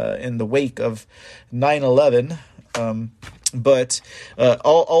happened in the wake of 9/11. But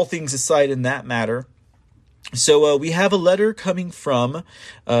all things aside in that matter, so we have a letter coming from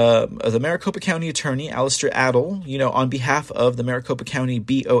the Maricopa County attorney, Alistair Adel, on behalf of the Maricopa County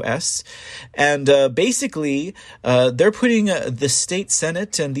BOS. And basically, they're putting the state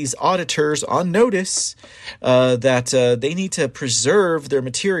senate and these auditors on notice that they need to preserve their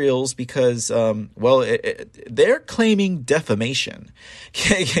materials because, they're claiming defamation.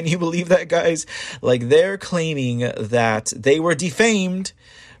 Can you believe that, guys? Like, they're claiming that they were defamed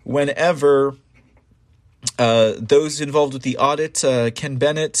whenever those involved with the audit, Ken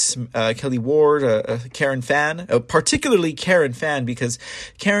Bennett, Kelly Ward, Karen Fann, particularly Karen Fann, because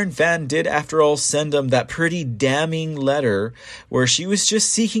Karen Fann did, after all, send them that pretty damning letter where she was just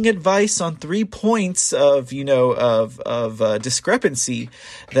seeking advice on 3 points of discrepancy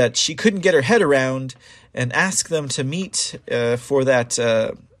that she couldn't get her head around, and ask them to meet for that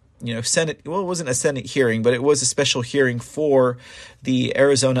Senate. Well, it wasn't a Senate hearing, but it was a special hearing for the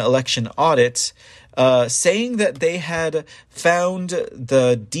Arizona election audit. Saying that they had found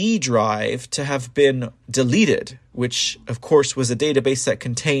the D drive to have been deleted, which, of course, was a database that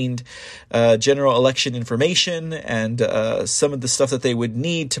contained general election information and some of the stuff that they would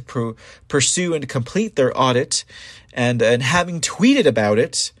need to pursue and complete their audit. And having tweeted about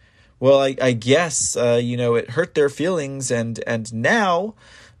it, well, I guess, it hurt their feelings. And now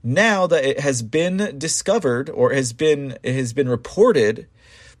that it has been discovered, or it has been reported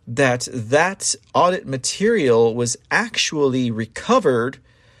that audit material was actually recovered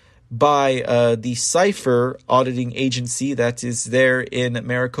by the Cipher auditing agency that is there in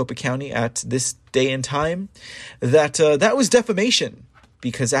Maricopa County at this day and time, that was defamation.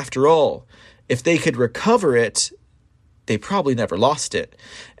 Because after all, if they could recover it, they probably never lost it.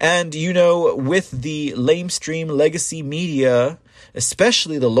 And, with the lamestream legacy media,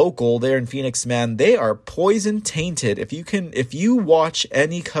 especially the local there in Phoenix, man, they are poison tainted. If you watch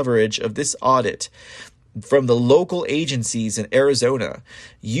any coverage of this audit from the local agencies in Arizona,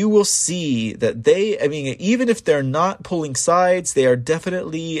 you will see that even if they're not pulling sides, they are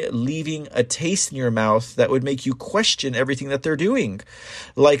definitely leaving a taste in your mouth that would make you question everything that they're doing.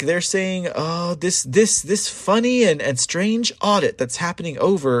 Like, they're saying, oh, this funny and strange audit that's happening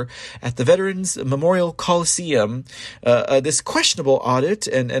over at the Veterans Memorial Coliseum, this questionable audit,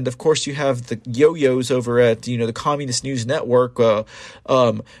 and of course you have the yo-yos over at, the Communist News Network,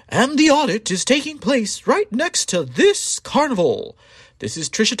 and the audit is taking place right next to this carnival. This is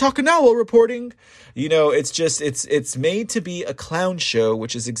Trisha Takanawa reporting. It's made to be a clown show,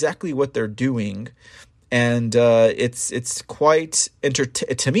 which is exactly what they're doing. And it's quite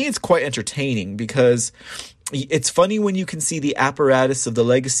to me, it's quite entertaining, because it's funny when you can see the apparatus of the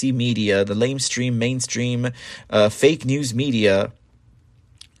legacy media, the lamestream, mainstream, fake news media,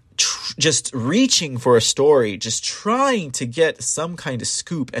 just reaching for a story, just trying to get some kind of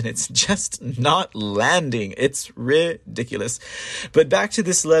scoop, and it's just not landing. It's ridiculous. But back to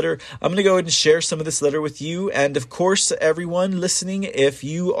this letter, I'm going to go ahead and share some of this letter with you. And of course, everyone listening, if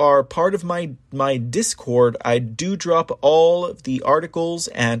you are part of my Discord, I do drop all of the articles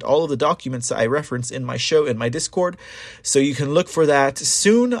and all of the documents that I reference in my show in my Discord. So you can look for that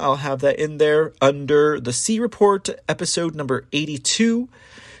soon. I'll have that in there under the C Report, episode number 82.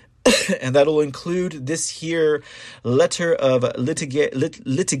 And that'll include this here letter of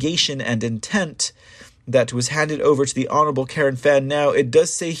litigation and intent that was handed over to the Honorable Karen Fann. Now, it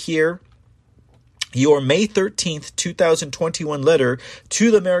does say here your May 13th, 2021 letter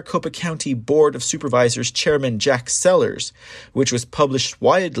to the Maricopa County Board of Supervisors Chairman Jack Sellers, which was published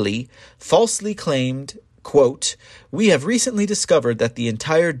widely, falsely claimed, quote, "We have recently discovered that the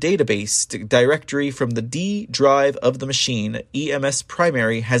entire database directory from the D drive of the machine, EMS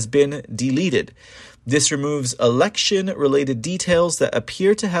primary, has been deleted. This removes election-related details that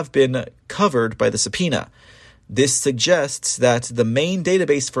appear to have been covered by the subpoena. This suggests that the main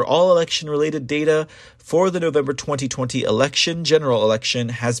database for all election-related data for the November 2020 general election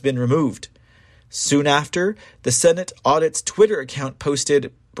has been removed." Soon after, the Senate Audit's Twitter account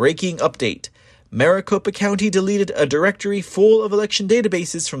posted, "Breaking update. Maricopa County deleted a directory full of election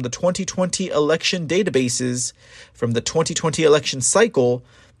databases from the 2020 election databases from the 2020 election cycle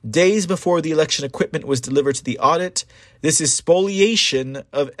days before the election equipment was delivered to the audit. This is spoliation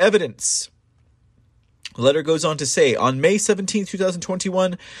of evidence." The letter goes on to say, on May 17,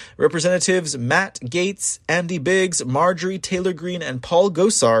 2021, Representatives Matt Gaetz, Andy Biggs, Marjorie Taylor Greene, and Paul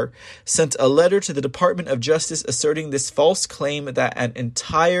Gosar sent a letter to the Department of Justice asserting this false claim that an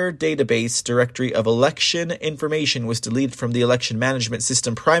entire database directory of election information was deleted from the election management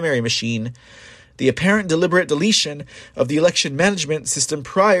system primary machine. The apparent deliberate deletion of the election management system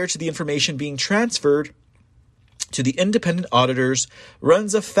prior to the information being transferred to the independent auditors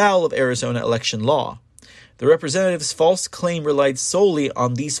runs afoul of Arizona election law. The representative's false claim relied solely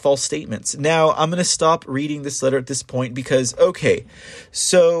on these false statements. Now, I'm going to stop reading this letter at this point because, okay,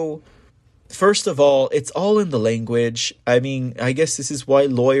 so first of all, it's all in the language. I mean, I guess this is why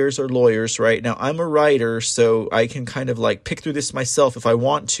lawyers are lawyers, right? Now, I'm a writer, so I can kind of like pick through this myself if I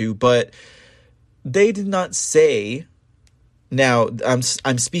want to, but they did not say. Now,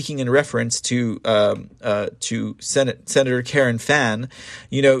 I'm speaking in reference to Senator Karen Fann.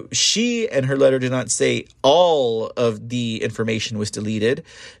 You know, she in her letter did not say all of the information was deleted.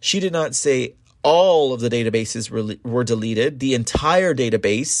 She did not say all of the databases were deleted. The entire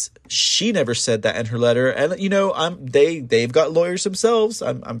database. She never said that in her letter. And you know, they've got lawyers themselves.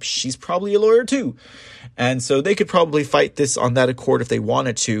 She's probably a lawyer too. And so they could probably fight this on that accord if they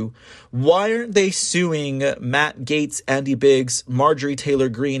wanted to. Why aren't they suing Matt Gaetz, Andy Biggs, Marjorie Taylor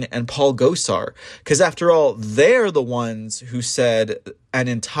Greene, and Paul Gosar? Because after all, they're the ones who said an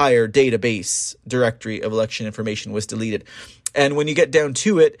entire database directory of election information was deleted. And when you get down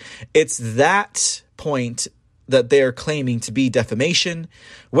to it, it's that point that they are claiming to be defamation,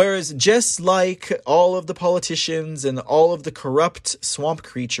 whereas just like all of the politicians and all of the corrupt swamp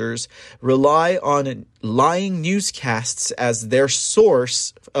creatures rely on lying newscasts as their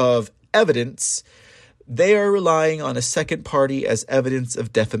source of evidence, they are relying on a second party as evidence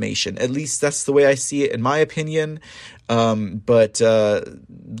of defamation. At least that's the way I see it, in my opinion. But the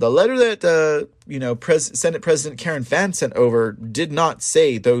letter that Senate President Karen Fann sent over did not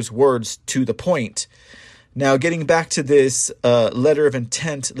say those words to the point. Now, getting back to this letter of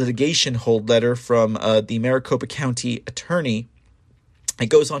intent litigation hold letter from the Maricopa County attorney, it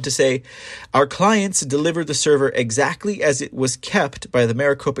goes on to say, our clients delivered the server exactly as it was kept by the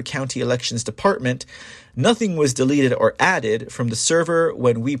Maricopa County Elections Department. Nothing was deleted or added from the server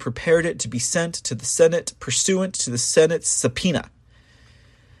when we prepared it to be sent to the Senate pursuant to the Senate's subpoena.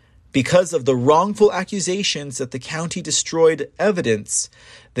 Because of the wrongful accusations that the county destroyed evidence,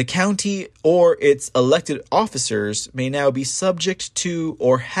 the county or its elected officers may now be subject to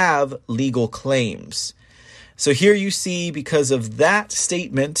or have legal claims. So here you see, because of that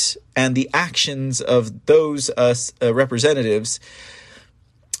statement and the actions of those representatives,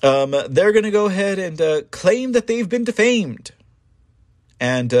 they're going to go ahead and claim that they've been defamed.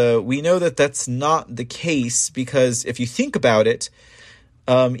 And we know that that's not the case, because if you think about it,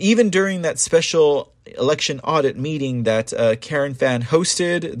 even during that special election audit meeting that Karen Fann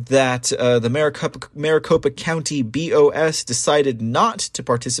hosted, that the Maricopa County BOS decided not to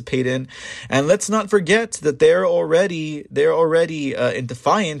participate in, and let's not forget that they're already in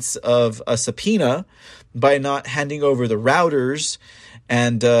defiance of a subpoena by not handing over the routers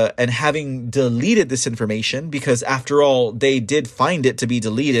and having deleted this information, because after all, they did find it to be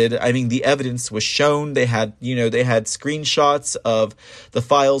deleted. I mean, the evidence was shown. They had screenshots of the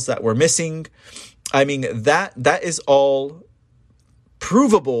files that were missing. I mean, that is all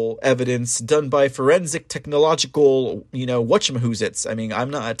provable evidence done by forensic technological, whatchamahoots. I mean, I'm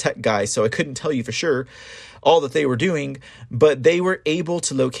not a tech guy, so I couldn't tell you for sure all that they were doing, but they were able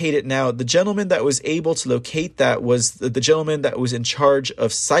to locate it. Now, the gentleman that was able to locate that was the gentleman that was in charge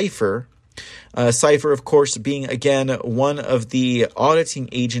of Cipher. Cipher, of course, being, again, one of the auditing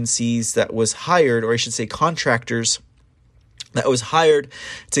agencies that was hired, or I should say contractors, that was hired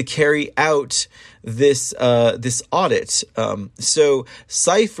to carry out this audit. So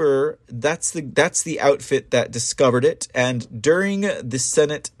Cipher, that's the outfit that discovered it. And during the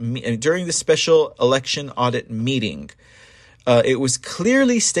special election audit meeting, it was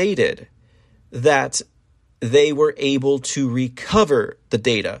clearly stated that they were able to recover the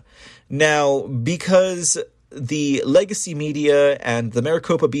data. Now, because the legacy media and the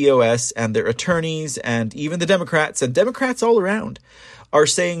Maricopa BOS and their attorneys and even the Democrats and Democrats all around are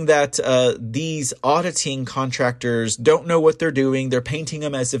saying that these auditing contractors don't know what they're doing. They're painting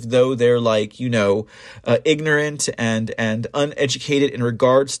them as if though they're ignorant and uneducated in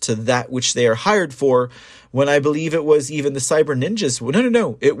regards to that which they are hired for, when I believe it was even the cyber ninjas.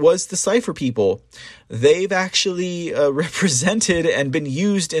 No. It was the Cipher people. They've actually represented and been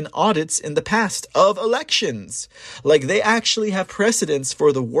used in audits in the past of elections. Like, they actually have precedence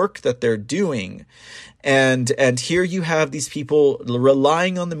for the work that they're doing. And here you have these people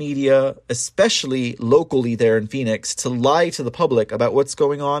relying on the media, especially locally there in Phoenix, to lie to the public about what's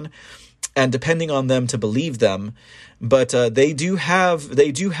going on, and depending on them to believe them. But they do have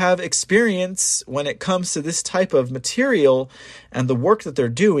experience when it comes to this type of material and the work that they're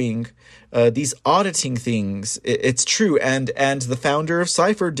doing. These auditing things, it's true. And the founder of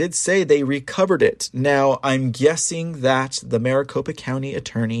Cipher did say they recovered it. Now, I'm guessing that the Maricopa County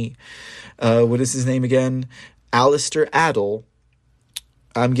attorney, what is his name again? Alistair Adel.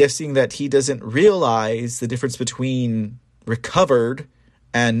 I'm guessing that he doesn't realize the difference between recovered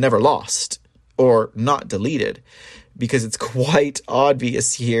and never lost or not deleted, because it's quite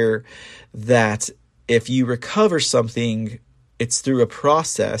obvious here that if you recover something, it's through a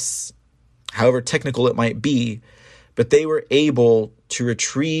process, however technical it might be, but they were able to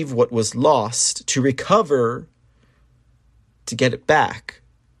retrieve what was lost, to recover, to get it back.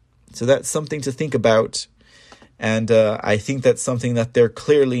 So that's something to think about. And I think that's something that they're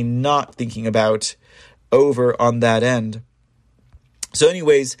clearly not thinking about over on that end. So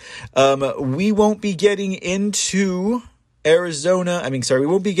anyways, we won't be getting into we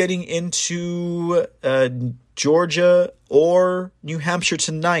won't be getting into Georgia or New Hampshire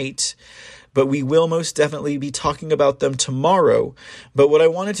tonight, but we will most definitely be talking about them tomorrow. But what I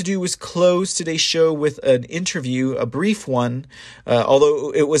wanted to do was close today's show with an interview, a brief one,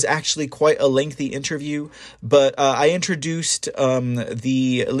 although it was actually quite a lengthy interview. But I introduced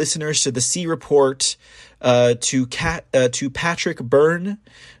the listeners to the C Report, to Patrick Byrne,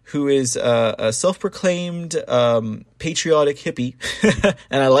 who is a self-proclaimed patriotic hippie,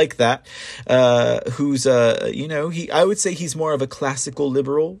 and I like that. Who's I would say he's more of a classical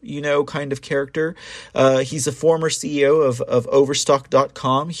liberal, kind of character. He's a former CEO of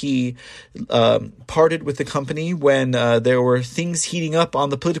Overstock.com. He parted with the company when there were things heating up on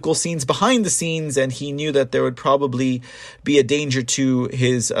the political scenes behind the scenes, and he knew that there would probably be a danger to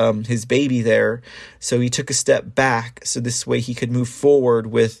his baby there. So he took a step back, so this way he could move forward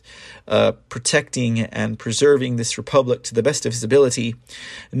with protecting and preserving this republic to the best of his ability.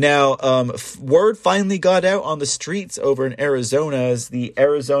 Now, word finally got out on the streets over in Arizona as the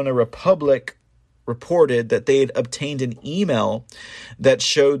Arizona Republic reported that they had obtained an email that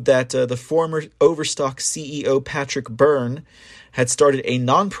showed that the former Overstock CEO Patrick Byrne had started a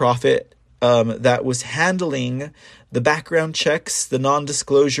nonprofit that was handling the background checks, the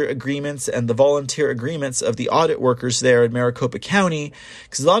non-disclosure agreements, and the volunteer agreements of the audit workers there in Maricopa County.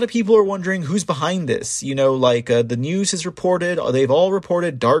 Because a lot of people are wondering who's behind this. The news has reported, they've all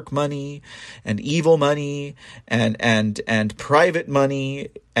reported dark money and evil money and private money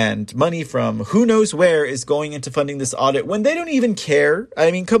and money from who knows where is going into funding this audit when they don't even care. I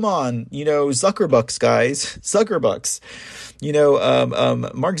mean, come on, Zuckerbucks, guys, Zuckerbucks.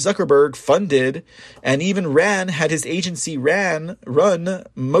 Mark Zuckerberg funded and even had his agency run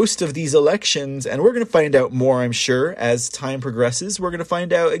most of these elections. And we're going to find out more, I'm sure, as time progresses. We're going to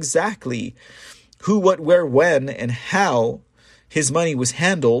find out exactly who, what, where, when, and how his money was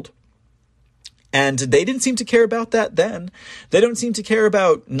handled. And they didn't seem to care about that then. They don't seem to care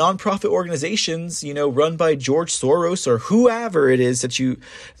about nonprofit organizations, run by George Soros or whoever it is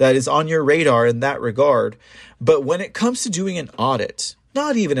that is on your radar in that regard. But when it comes to doing an audit,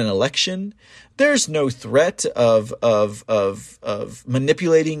 not even an election, there's no threat of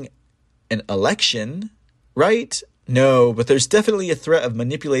manipulating an election, right? No, but there's definitely a threat of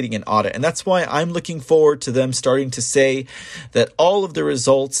manipulating an audit. And that's why I'm looking forward to them starting to say that all of the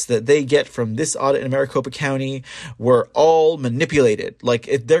results that they get from this audit in Maricopa County were all manipulated.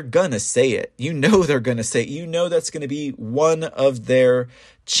 They're going to say it. They're going to say it. That's going to be one of their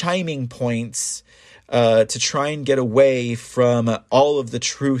chiming points to try and get away from all of the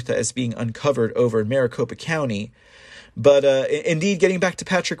truth that is being uncovered over in Maricopa County. But indeed, getting back to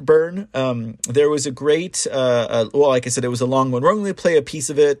Patrick Byrne, there was a great, like I said, it was a long one. We're only going to play a piece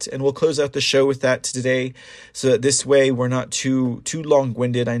of it, and we'll close out the show with that today, so that this way we're not too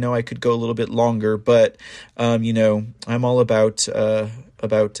long-winded. I know I could go a little bit longer, but, I'm all about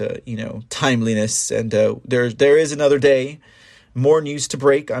timeliness, and there is another day, more news to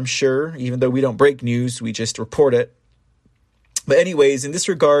break, I'm sure, even though we don't break news, we just report it. But anyways, in this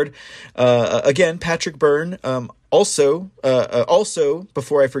regard, again, Patrick Byrne, also,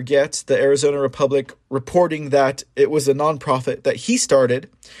 before I forget, the Arizona Republic reporting that it was a nonprofit that he started.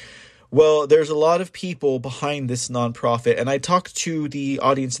 Well, there's a lot of people behind this nonprofit, and I talked to the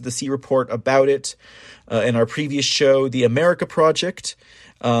audience of the C Report about it in our previous show, the America Project,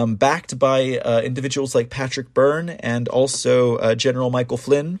 backed by individuals like Patrick Byrne and also General Michael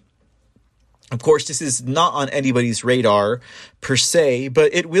Flynn. Of course, this is not on anybody's radar per se,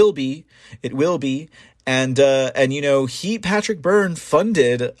 but it will be. It will be. And Patrick Byrne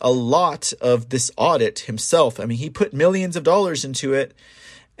funded a lot of this audit himself. I mean, he put millions of dollars into it.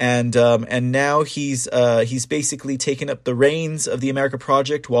 And now he's basically taken up the reins of the America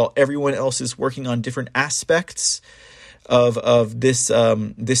Project while everyone else is working on different aspects of this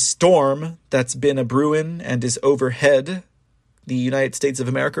storm that's been a brewing and is overhead the United States of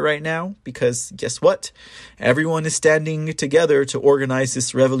America right now, because guess what? Everyone is standing together to organize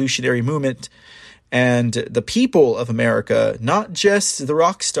this revolutionary movement. And the people of America, not just the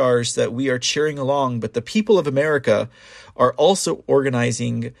rock stars that we are cheering along, but the people of America are also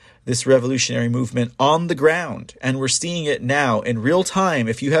organizing this revolutionary movement on the ground. And we're seeing it now in real time.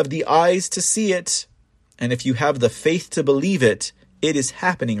 If you have the eyes to see it, and if you have the faith to believe it, it is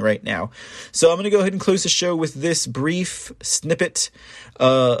happening right now. So I'm going to go ahead and close the show with this brief snippet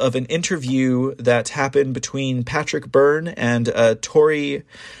of an interview that happened between Patrick Byrne and Toresays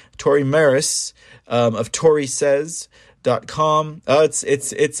of Toresays.com.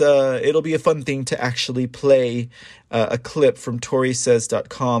 It'll be a fun thing to actually play a clip from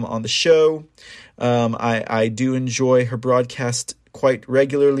Toresays.com on the show. I do enjoy her broadcast quite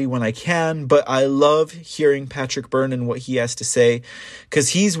regularly when I can, but I love hearing Patrick Byrne and what he has to say, because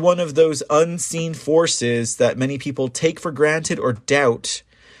he's one of those unseen forces that many people take for granted or doubt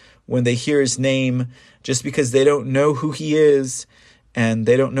when they hear his name, just because they don't know who he is and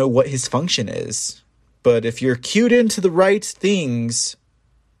they don't know what his function is. But if you're cued into the right things,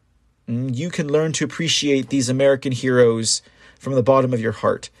 you can learn to appreciate these American heroes from the bottom of your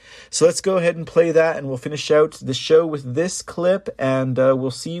heart. So let's go ahead and play that, and we'll finish out the show with this clip, and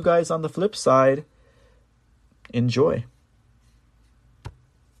we'll see you guys on the flip side. Enjoy.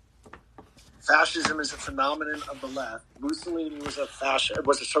 Fascism is a phenomenon of the left. Mussolini was a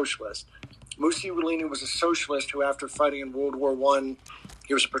socialist. Mussolini was a socialist who, after fighting in World War I,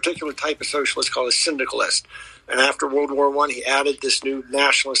 he was a particular type of socialist called a syndicalist. And after World War I, he added this new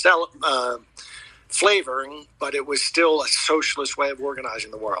nationalist flavoring, but it was still a socialist way of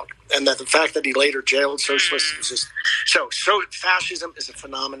organizing the world. And that the fact that he later jailed socialists is just... So fascism is a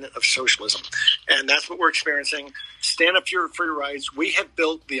phenomenon of socialism. And that's what we're experiencing. Stand up for your rights. We have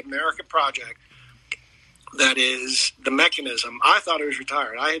built the America Project. That is the mechanism. I thought I was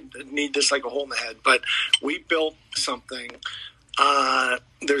retired. I need this like a hole in the head. But we built something.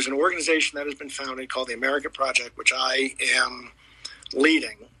 There's an organization that has been founded called the America Project, which I am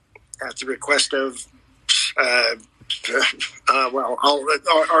leading at the request of, America.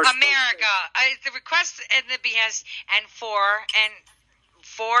 The request and the behest and for and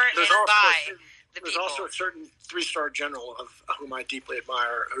by the people. There's also a certain 3-star general of whom I deeply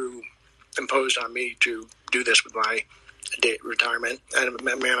admire, who imposed on me to do this with my retirement, and a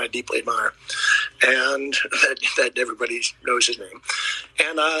man I deeply admire, and that everybody knows his name,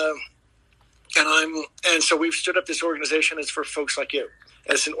 and so we've stood up this organization. It's for folks like you.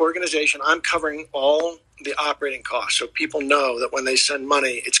 As an organization, I'm covering all the operating costs, so people know that when they send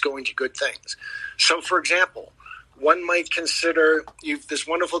money, it's going to good things. So, for example, one might consider this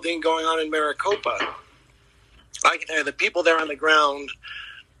wonderful thing going on in Maricopa. I can tell you the people there on the ground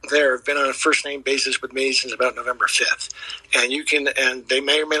there have been on a first name basis with me since about November 5th. And they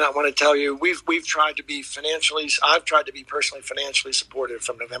may or may not want to tell you, I've tried to be personally financially supported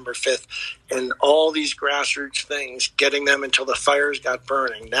from November 5th in all these grassroots things, getting them until the fires got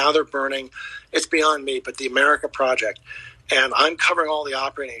burning. Now they're burning. It's beyond me, but the America Project. And I'm covering all the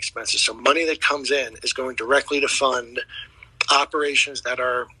operating expenses. So money that comes in is going directly to fund operations that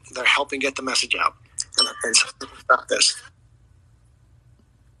are helping get the message out. And so about this.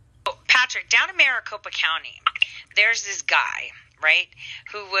 Patrick, down in Maricopa County, there's this guy, right,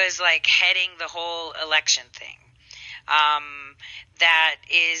 who was like heading the whole election thing. That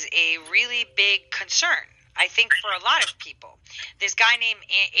is a really big concern I think, for a lot of people. This guy named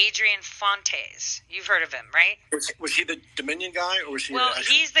Adrian Fontes. You've heard of him, right? Was he the Dominion guy, or was he? Well,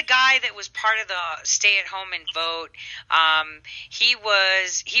 he's the guy that was part of the stay at home and vote. He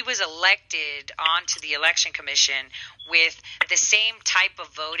was elected onto the election commission with the same type of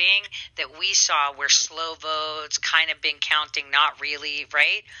voting that we saw, where slow votes, kind of been counting, not really,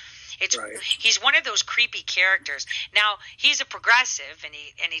 right? Right. He's one of those creepy characters. Now, he's a progressive, and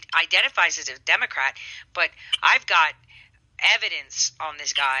he identifies as a Democrat, but I've got evidence on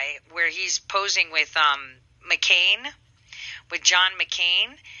this guy where he's posing with John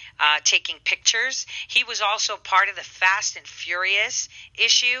McCain, taking pictures. He was also part of the Fast and Furious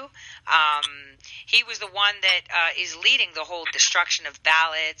issue. He was the one that is leading the whole destruction of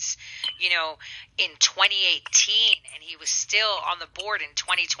ballots, in 2018, and he was still on the board in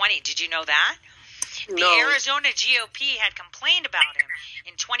 2020. Did you know that? No. The Arizona GOP had complained about him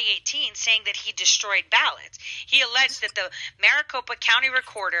in 2018, saying that he destroyed ballots. He alleged that the Maricopa County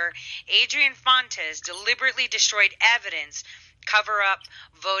Recorder, Adrian Fontes, deliberately destroyed evidence, cover up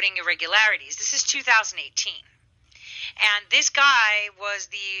voting irregularities. This is 2018. And this guy was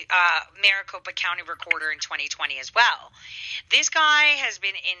the Maricopa County Recorder in 2020 as well. This guy has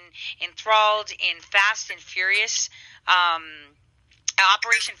been enthralled in Fast and Furious,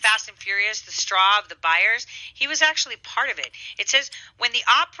 Operation Fast and Furious, the straw of the buyers. He was actually part of it. It says when the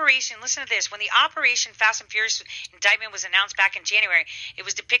Operation Fast and Furious indictment was announced back in January, it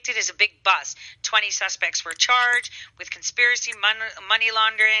was depicted as a big bust. 20 suspects were charged with conspiracy, money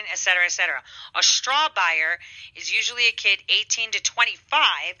laundering, etc., etc. A straw buyer is usually a kid 18 to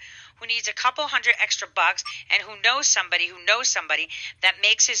 25 who needs a couple $100 extra and who knows somebody that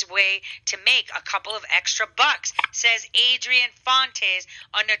makes his way to make a couple of extra bucks, says Adrian Fontes,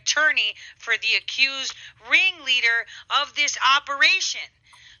 an attorney for the accused ringleader of this operation.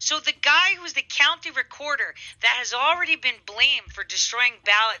 So the guy who's the county recorder that has already been blamed for destroying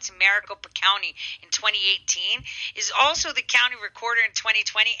ballots in Maricopa County in 2018 is also the county recorder in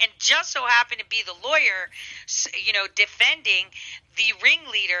 2020, and just so happened to be the lawyer, defending the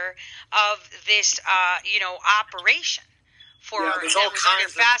ringleader of this, operation that was under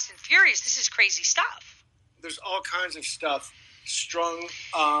Fast and Furious. This is crazy stuff. There's all kinds of stuff strung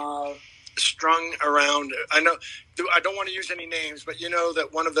around. I don't want to use any names, but you know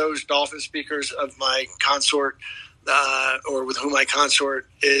that one of those dolphin speakers of my consort, or with whom I consort,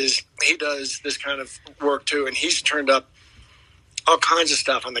 he does this kind of work too, and he's turned up all kinds of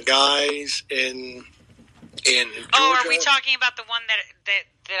stuff on the guys in Georgia. Oh, are we talking about the one that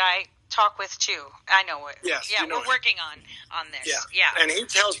I talk with too? I know it. Yes. Yeah, we're working on this. Yeah. And he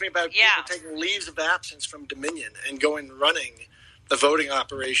tells me about people taking leaves of absence from Dominion and going running the voting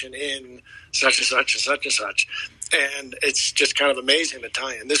operation in such and such and such and such. And it's just kind of amazing, the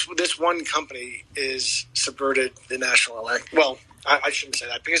tie-in. This one company is subverted the national election. Well, I shouldn't say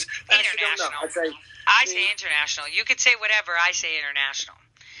that because I actually don't know. I say international. You could say whatever. I say international.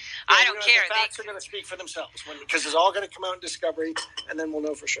 Well, I don't care. The facts are going to speak for themselves because it's all going to come out in discovery, and then we'll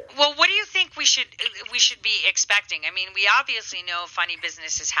know for sure. Well, what do you think we should be expecting? I mean, we obviously know funny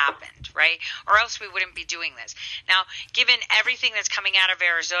business has happened, right? Or else we wouldn't be doing this. Now, given everything that's coming out of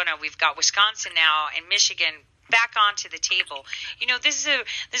Arizona, we've got Wisconsin now and Michigan back onto the table. This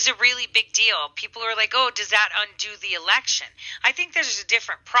is a really big deal. People are like, oh, does that undo the election? I think there's a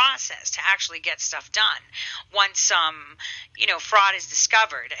different process to actually get stuff done once fraud is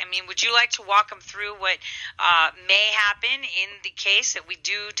discovered. I mean, would you like to walk them through what may happen in the case that we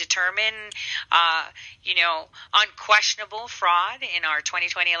do determine unquestionable fraud in our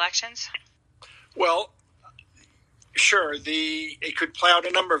 2020 elections? Well, sure, it could play out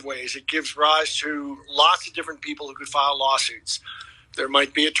a number of ways. It gives rise to lots of different people who could file lawsuits. There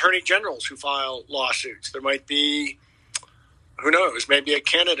might be attorney generals who file lawsuits. There might be, who knows, maybe a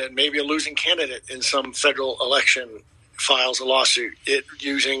candidate, maybe a losing candidate in some federal election files a lawsuit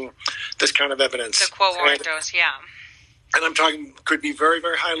using this kind of evidence. The quo warrantos, yeah. And I'm talking could be very,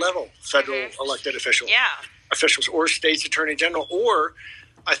 very high level federal elected officials. Yeah. Officials or state's attorney general, or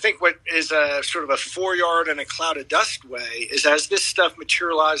I think what is a sort of a 4-yard and a cloud of dust way is as this stuff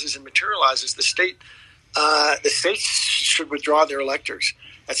materializes, the states should withdraw their electors.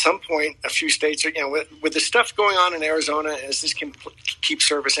 At some point, a few states are, with the stuff going on in Arizona, as this can keep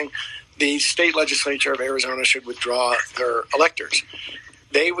surfacing, the state legislature of Arizona should withdraw their electors.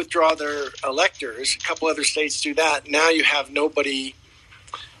 They withdraw their electors. A couple other states do that. Now you have nobody.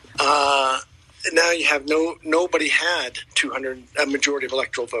 Nobody had 200 a majority of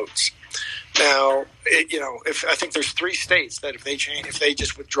electoral votes. Now, if I think there's 3 states that if they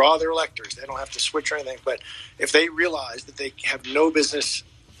just withdraw their electors, they don't have to switch or anything. But if they realize that they have no business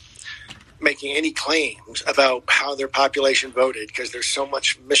making any claims about how their population voted because there's so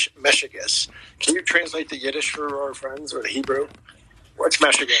much meshigas. Can you translate the Yiddish for our friends, or the Hebrew? What's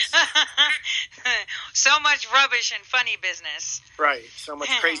meshigas? So much rubbish and funny business. Right, so much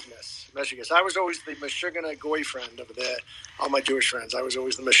craziness. Meshigas. I was always the Meshuggah Goy friend over there. All my Jewish friends, I was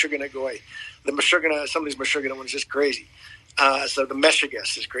always the Meshuggah Goy. The Meshuggah, some of these Meshuggah ones just crazy. So the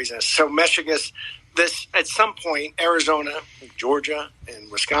meshigas is craziness. So meshigas, this at some point, Arizona, Georgia, and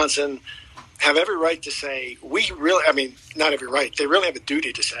Wisconsin have every right to say, not every right, they really have a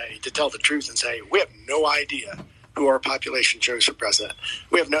duty to tell the truth and say, we have no idea who our population chose for president.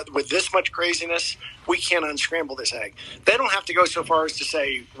 With this much craziness, we can't unscramble this egg. They don't have to go so far as to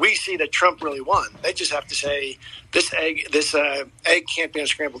say, we see that Trump really won. They just have to say, this egg can't be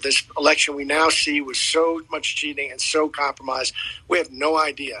unscrambled. This election we now see was so much cheating and so compromised. We have no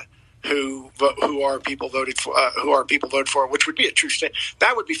idea who our people voted for, which would be a true statement.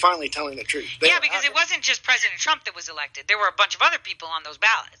 That would be finally telling the truth. Because it wasn't just President Trump that was elected. There were a bunch of other people on those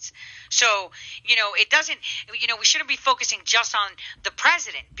ballots. So, it doesn't, we shouldn't be focusing just on the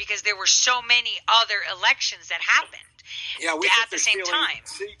president because there were so many other elections that happened. At the same time.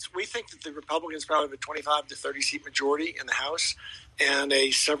 We think that the Republicans probably have a 25 to 30 seat majority in the House and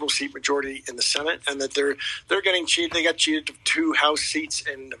a several seat majority in the Senate, and that they're getting cheated. They got cheated to 2 House seats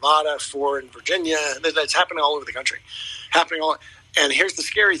in Nevada, 4 in Virginia. That's happening all over the country. And here's the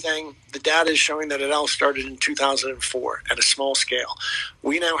scary thing. The data is showing that it all started in 2004 at a small scale.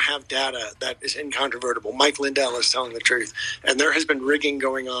 We now have data that is incontrovertible. Mike Lindell is telling the truth. And there has been rigging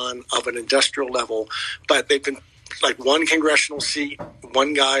going on of an industrial level, but they've been like one congressional seat,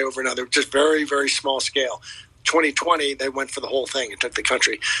 one guy over another, just very, very small scale. 2020, they went for the whole thing and took the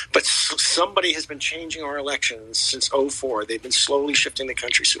country. But somebody has been changing our elections since 2004. They've been slowly shifting the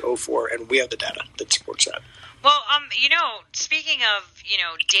country since 2004, and we have the data that supports that. Well, speaking of,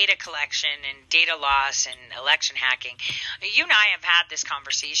 data collection and data loss and election hacking, you and I have had this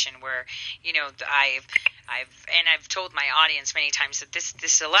conversation where, I've told my audience many times that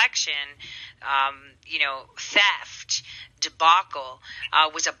this election, theft debacle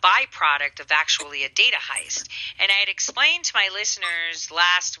was a byproduct of actually a data heist. And I had explained to my listeners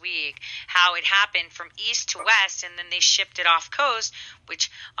last week how it happened from east to west, and then they shipped it off coast, which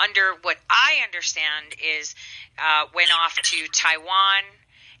under what I understand is went off to Taiwan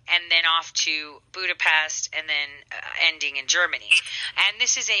and then off to Budapest and then ending in Germany. And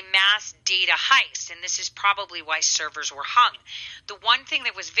this is a mass data heist, and this is probably why servers were hung. The one thing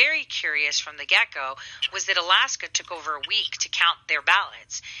that was very curious from the get-go was that Alaska took over a week to count their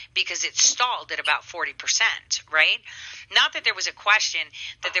ballots because it stalled at about 40%, right? Not that there was a question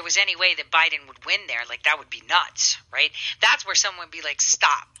that there was any way that Biden would win there. Like, that would be nuts, right? That's where someone would be like,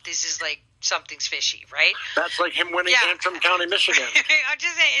 stop. This is like, something's fishy, right? That's like him winning Antrim County, Michigan. I'm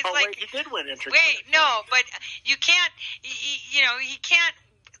just saying, it's like... Wait, he did win Antrim County. No, but you can't, he can't,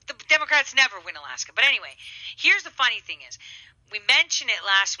 the Democrats never win Alaska. But anyway, here's the funny thing is, we mentioned it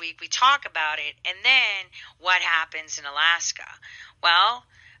last week, we talk about it, and then what happens in Alaska? Well,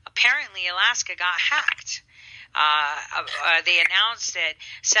 apparently Alaska got hacked. They announced that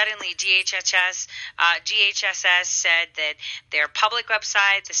suddenly DHSS said that their public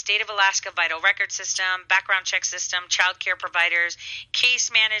website, the State of Alaska Vital Record System, background check system, child care providers, case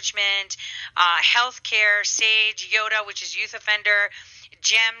management, healthcare, SAGE, YODA, which is youth offender,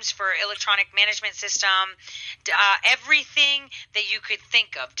 GEMS for electronic management system, everything that you could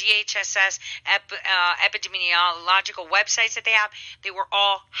think of, DHSS, epidemiological websites that they have, they were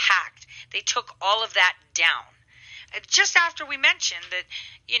all hacked. They took all of that down. Just after we mentioned that,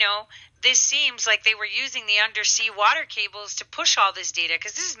 this seems like they were using the undersea water cables to push all this data,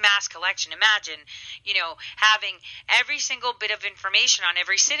 because this is mass collection. Imagine, having every single bit of information on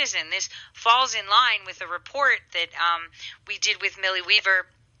every citizen. This falls in line with a report that we did with Millie Weaver.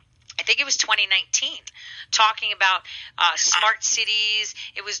 I think it was 2019, talking about smart cities.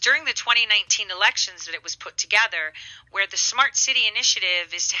 It was during the 2019 elections that it was put together, where the Smart City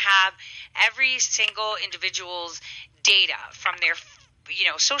Initiative is to have every single individual's data from their,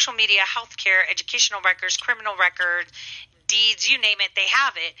 social media, healthcare, educational records, criminal records, deeds, you name it, they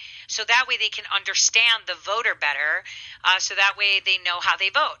have it. So that way they can understand the voter better. So that way they know how they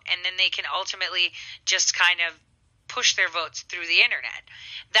vote. And then they can ultimately just kind of push their votes through the internet.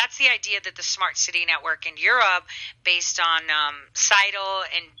 That's the idea that the Smart City Network in Europe, based on CITL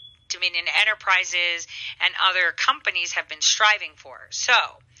and Dominion Enterprises and other companies have been striving for. So,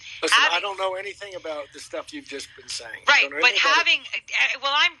 listen, I don't know anything about the stuff you've just been saying. Right, but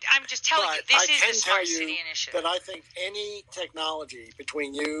I'm just telling you, this is the Smart City Initiative. But I think any technology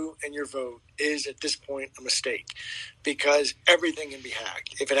between you and your vote is at this point a mistake, because everything can be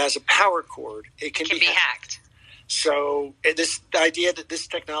hacked. If it has a power cord, it can be hacked. So the idea that this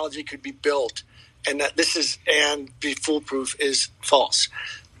technology could be built and that be foolproof is false.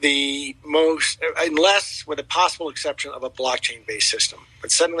 Unless with a possible exception of a blockchain-based system.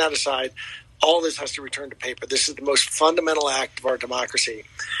 But setting that aside, all this has to return to paper. This is the most fundamental act of our democracy.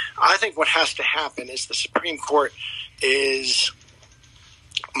 I think what has to happen is the Supreme Court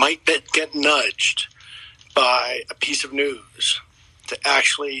might get nudged by a piece of news to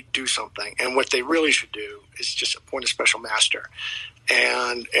actually do something. And what they really should do is just appoint a special master.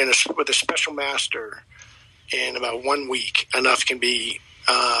 And with a special master, in about 1 week, enough can be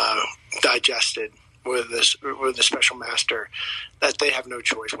digested with the special master that they have no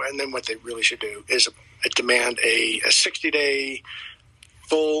choice. And then what they really should do is demand a 60-day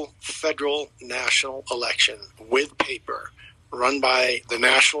full federal national election with paper, run by the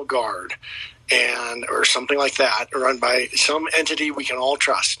National Guard or something like that, or run by some entity we can all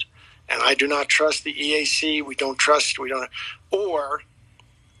trust. And I do not trust the EAC. Or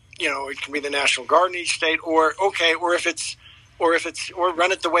it can be the National Guard in each state, or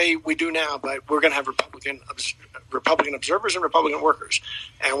run it the way we do now, but we're going to have Republican observers and Republican workers,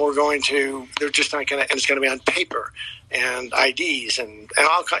 and they're just not going to, and it's going to be on paper and IDs and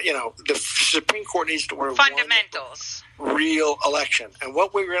the Supreme Court needs to order fundamentals, real election. And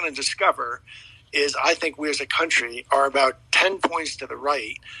what we're going to discover is, I think we as a country are about 10 points to the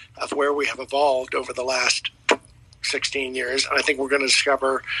right of where we have evolved over the last 16 years. And I think we're going to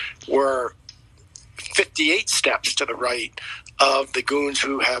discover we're 58 steps to the right of the goons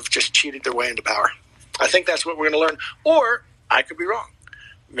who have just cheated their way into power. I think that's what we're going to learn. Or I could be wrong.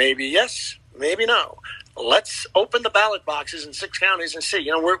 Maybe yes, maybe no. Let's open the ballot boxes in 6 counties and see.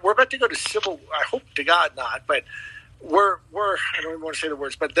 We're about to go to civil. I hope to God not, but we're I don't even want to say the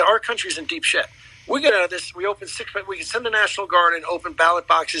words, but our country's in deep shit. We get out of this. We open 6. We can send the National Guard and open ballot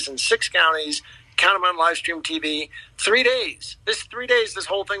boxes in 6 counties. Count them on live stream TV. 3 days. This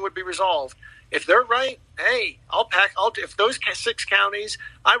whole thing would be resolved. If they're right, hey, if those 6 counties,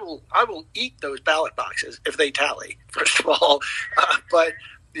 I will eat those ballot boxes if they tally. First of all, but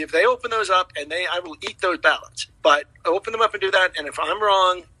if they open those up I will eat those ballots. But open them up and do that. And if I'm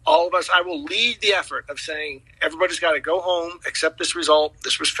wrong, all of us, I will lead the effort of saying everybody's got to go home, accept this result.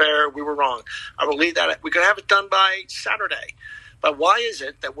 This was fair. We were wrong. I will lead that. We could have it done by Saturday. But why is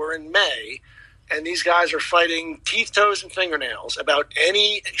it that we're in May and these guys are fighting teeth, toes, and fingernails about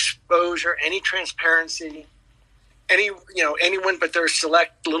any exposure, any transparency, anyone but their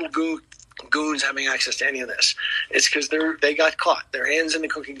select little goons having access to any of this? It's because they got caught. Their hands in the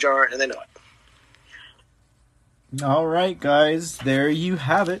cooking jar, and they know it. All right, guys, there you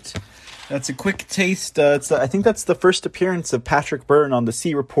have it. That's a quick taste. I think that's the first appearance of Patrick Byrne on the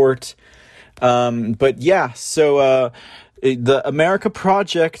C Report. But yeah, so the America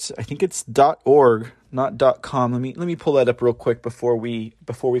Project, I think it's .org, not .com. Let me pull that up real quick before we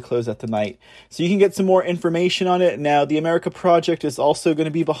close out the night, so you can get some more information on it. Now, the America Project is also going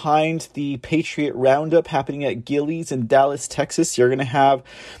to be behind the Patriot Roundup happening at Gillies in Dallas, Texas. You're going to have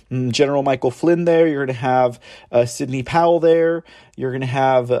General Michael Flynn there. You're going to have Sidney Powell there. You're going to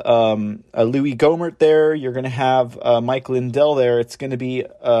have Louis Gohmert there. You're going to have Mike Lindell there. It's going to be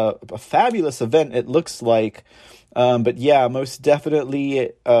a fabulous event, it looks like. But yeah, most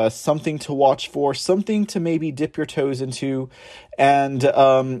definitely something to watch for, something to maybe dip your toes into. And,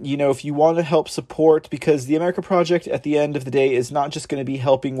 if you want to help support, because the America Project at the end of the day is not just going to be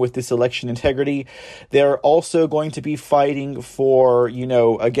helping with this election integrity. They're also going to be fighting for,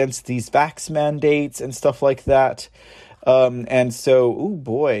 against these vax mandates and stuff like that. And so, oh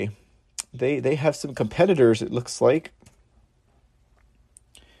boy, they have some competitors, it looks like.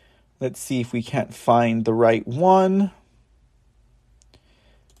 Let's see if we can't find the right one.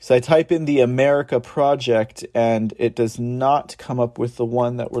 So I type in the America Project, and it does not come up with the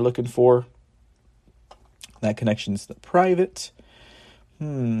one that we're looking for. That connection is private.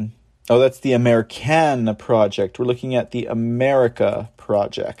 Oh, that's the American Project. We're looking at the America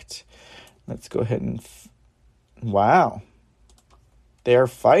Project. Let's go ahead and... Wow. They're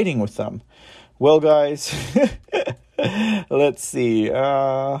fighting with them. Well, guys... Let's see.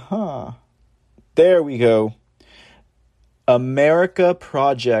 There we go.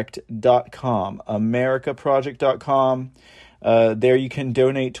 AmericaProject.com. AmericaProject.com. There you can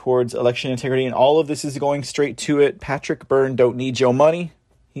donate towards election integrity, and all of this is going straight to it. Patrick Byrne don't need your money.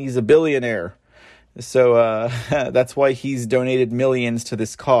 He's a billionaire. So that's why he's donated millions to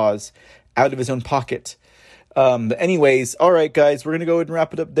this cause out of his own pocket. But anyways, all right, guys, we're going to go ahead and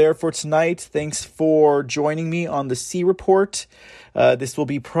wrap it up there for tonight. Thanks for joining me on the C Report. This will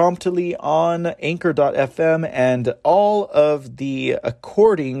be promptly on Anchor.fm and all of the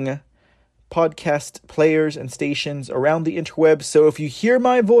according podcast players and stations around the interweb. So if you hear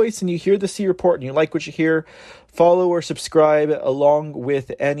my voice and you hear the C Report and you like what you hear, follow or subscribe along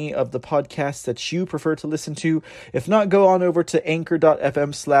with any of the podcasts that you prefer to listen to. If not, go on over to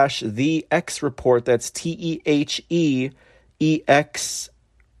anchor.fm/the X Report. That's TEHEEX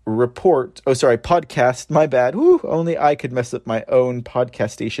report. Oh, sorry, podcast. My bad. Woo, only I could mess up my own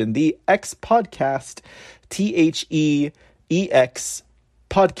podcast station. The X Podcast, THEEX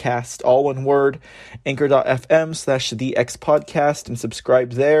podcast, all one word, anchor.fm/the X Podcast, and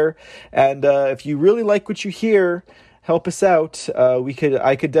subscribe there. And if you really like what you hear, help us out.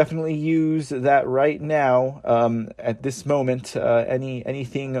 I could definitely use that right now. At this moment,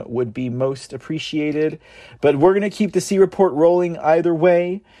 anything would be most appreciated. But we're gonna keep the C Report rolling either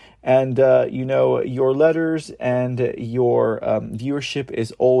way. And your letters and your viewership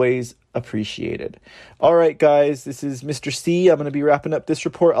is always appreciated. All right, guys, this is Mr. C. I'm going to be wrapping up this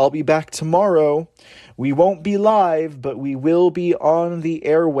report. I'll be back tomorrow. We won't be live, but we will be on the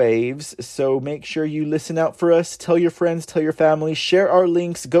airwaves. So make sure you listen out for us. Tell your friends, tell your family, share our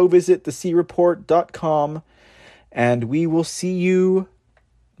links. Go visit thecreport.com, and we will see you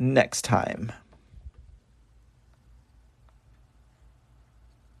next time.